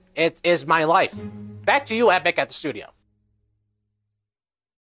 but it is my life. Back to you, Epic, at the studio.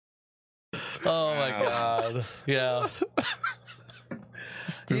 Oh my god. Yeah.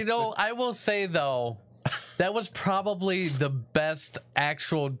 You know, I will say though, that was probably the best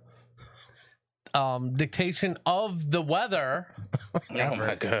actual dictation of the weather Oh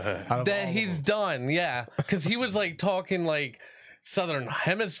my god. that he's done. Yeah, because he was like talking like southern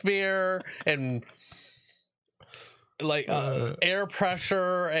hemisphere and like air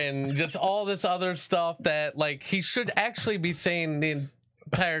pressure and just all this other stuff that like he should actually be saying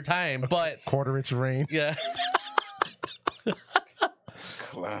entire time, but quarter-inch rain. Yeah.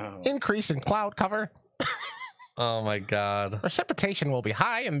 Cloud. Increase in cloud cover. Oh my God. Precipitation will be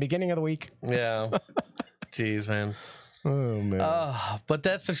high in the beginning of the week. Yeah. Jeez, man. Oh man. But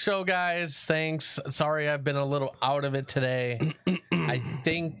that's the show, guys. Thanks. Sorry, I've been a little out of it today. I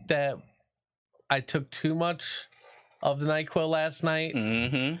think that I took too much of the NyQuil last night,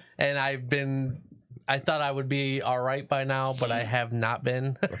 and I thought I would be all right by now, but I have not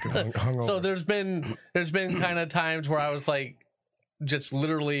been. So there's been kind of times where I was like, just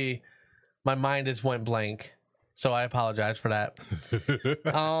literally, my mind just went blank. So I apologize for that.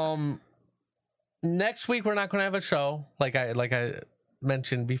 Next week we're not going to have a show, like I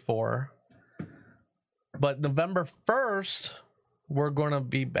mentioned before. But November 1st, we're going to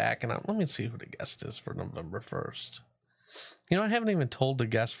be back, and let me see who the guest is for November 1st. You know, I haven't even told the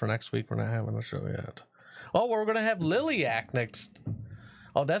guest for next week. We're not having a show yet. Oh, we're going to have Liliac next.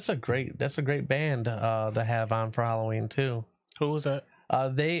 Oh, that's a great band to have on for Halloween too. Who was that?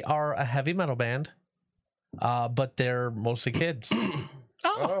 They are a heavy metal band, but they're mostly kids.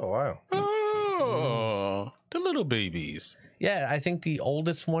 Oh wow. Oh, the little babies. Yeah, I think the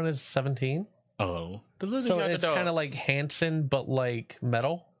oldest one is 17. Oh, the little So young it's adults. kind of like Hanson, but like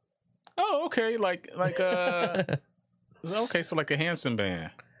metal. Oh, okay, like okay, so like a Hanson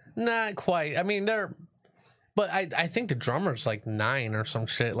band. Not quite. I mean, but I think the drummer's like 9 or some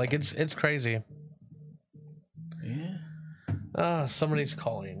shit. Like it's crazy. Yeah. Somebody's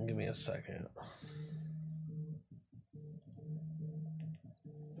calling. Give me a second.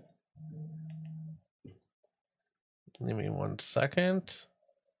 Give me 1 second.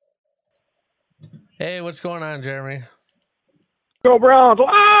 Hey, what's going on, Jeremy? Go Browns!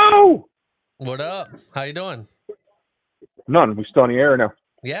 Wow! What up? How you doing? None. We still on the air now.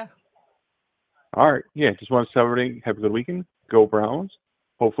 Yeah. All right. Yeah. Just want to tell everybody have a good weekend. Go Browns.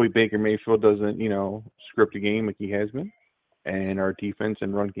 Hopefully Baker Mayfield doesn't, script a game like he has been, and our defense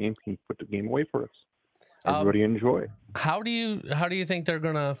and run game can put the game away for us. Everybody enjoy. How do you think they're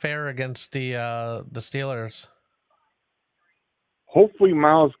gonna fare against the Steelers? Hopefully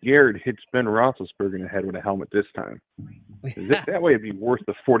Myles Garrett hits Ben Roethlisberger in the head with a helmet this time. That way it'd be worth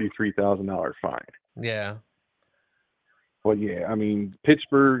the $43,000 fine. Yeah. Well, yeah, I mean,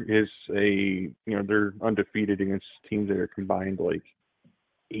 Pittsburgh is they're undefeated against teams that are combined like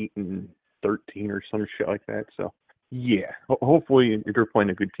 8-13 or some shit like that. So, yeah, hopefully if they're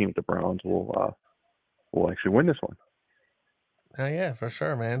playing a good team with the Browns, we'll actually win this one. Oh, yeah, for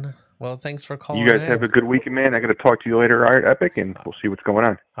sure, man. Well, thanks for calling. You guys have a good weekend, man. I got to talk to you later, all right, Epic, and we'll see what's going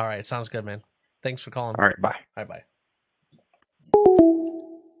on. All right, sounds good, man. Thanks for calling. All right, bye. Bye.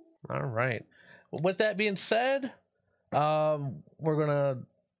 All right. Well, with that being said, we're gonna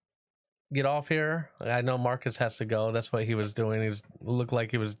get off here. I know Marcus has to go. That's what he was doing. He looked like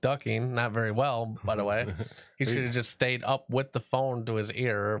he was ducking, not very well, by the way. He should have just stayed up with the phone to his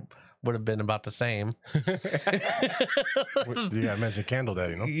ear. Would have been about the same. You gotta mention Candle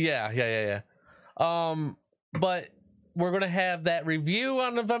Daddy, no? Yeah. But we're gonna have that review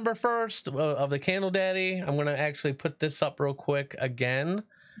on November 1st of the Candle Daddy. I'm gonna actually put this up real quick again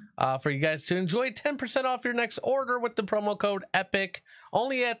for you guys to enjoy 10% off your next order with the promo code EPIC,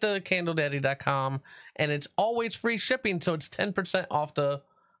 only at the candledaddy.com, and it's always free shipping, so it's 10% off the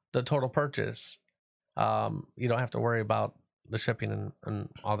total purchase. You don't have to worry about the shipping and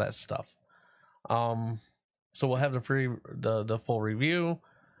all that stuff. So we'll have the full review.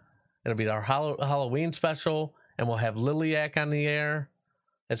 It'll be our Halloween special, and we'll have Liliac on the air.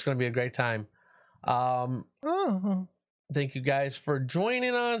 It's going to be a great time. Thank you guys for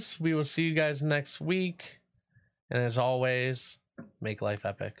joining us. We will see you guys next week. And as always, make life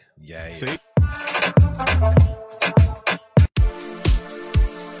epic. Yeah. See?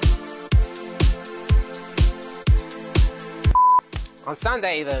 On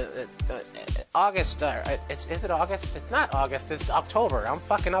Sunday, the August, is it August? It's not August, it's October. I'm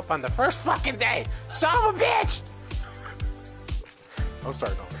fucking up on the first fucking day. Son of a bitch! I'm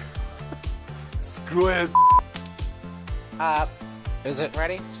starting over. Screw it. Is it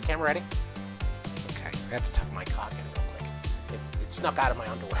ready? Is the camera ready? Okay, I have to tuck my cock in real quick. It snuck out of my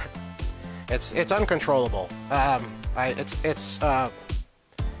underwear. It's uncontrollable.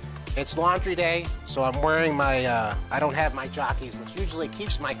 It's laundry day, so I'm wearing my, I don't have my jockeys, which usually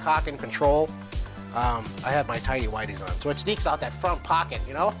keeps my cock in control. I have my tighty whities on, so it sneaks out that front pocket,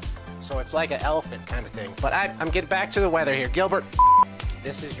 So it's like an elephant kind of thing. But I'm getting back to the weather here. Gilbert,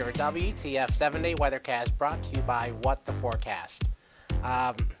 this is your WTF 7-day weathercast brought to you by What the Forecast.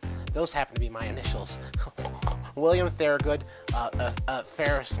 Those happen to be my initials. William Thorogood,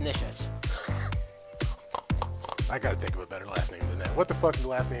 Ferris Nicious. I gotta think of a better last name than that. What the fuck is the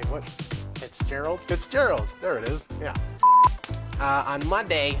last name? What? Fitzgerald? Fitzgerald. There it is. Yeah. On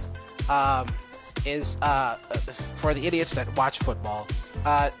Monday is for the idiots that watch football.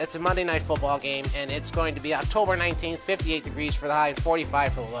 It's a Monday night football game, and it's going to be October 19th, 58 degrees for the high and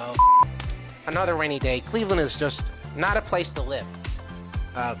 45 for the low. Another rainy day. Cleveland is just not a place to live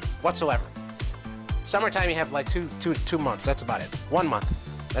whatsoever. Summertime, you have like two months. That's about it. 1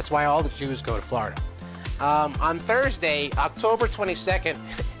 month. That's why all the Jews go to Florida. On Thursday, October 22nd,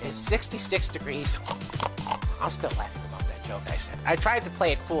 is 66 degrees. I'm still laughing about that joke I said. I tried to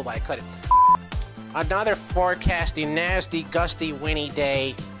play it cool, but I couldn't. Another forecasting, nasty, gusty, windy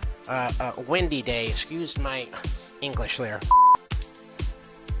day. Excuse my English there.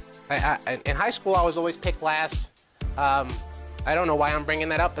 In high school, I was always picked last. I don't know why I'm bringing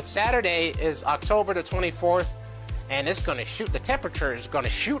that up, but Saturday is October the 24th, and it's going to shoot. The temperature is going to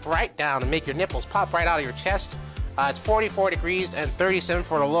shoot right down and make your nipples pop right out of your chest. It's 44 degrees and 37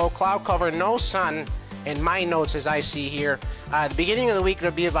 for the low. Cloud cover, no sun in my notes as I see here. The beginning of the week,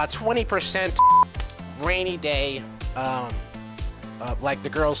 it'll be about 20% rainy day. Like the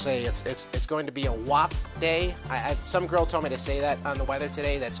girls say, it's going to be a wop day. Some girl told me to say that on the weather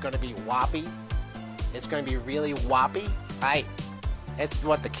today. That's going to be woppy. It's going to be really woppy. It's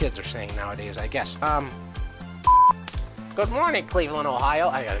what the kids are saying nowadays, I guess. Good morning, Cleveland, Ohio.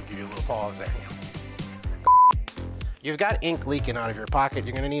 I gotta give you a little pause there. You've got ink leaking out of your pocket.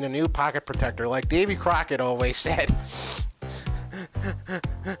 You're gonna need a new pocket protector, like Davy Crockett always said.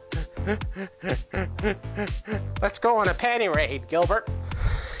 Let's go on a panty raid, Gilbert.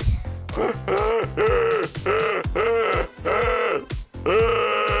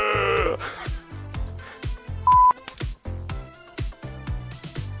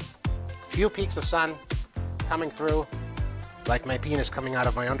 Few peaks of sun coming through, like my penis coming out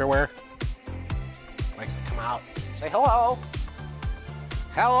of my underwear. Likes to come out. Say hello.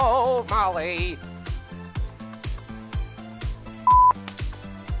 Hello, Molly.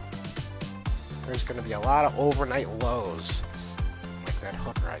 There's going to be a lot of overnight lows, like that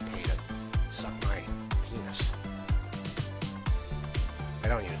hooker I paid to suck my penis. I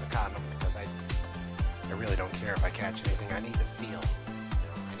don't use a condom because I really don't care if I catch anything. I need to feel.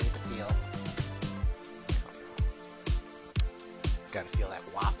 I need to feel. Got to feel that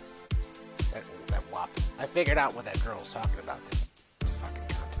whop. That whop. I figured out what that girl's talking about. That fucking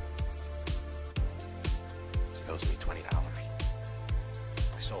cunt. She owes me $20.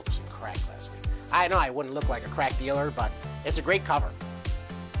 I sold her some crack last week. I know I wouldn't look like a crack dealer, but it's a great cover.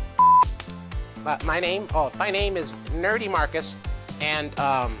 My name is Nerdy Marcus, and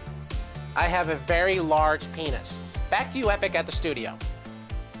I have a very large penis. Back to you, Epic, at the studio.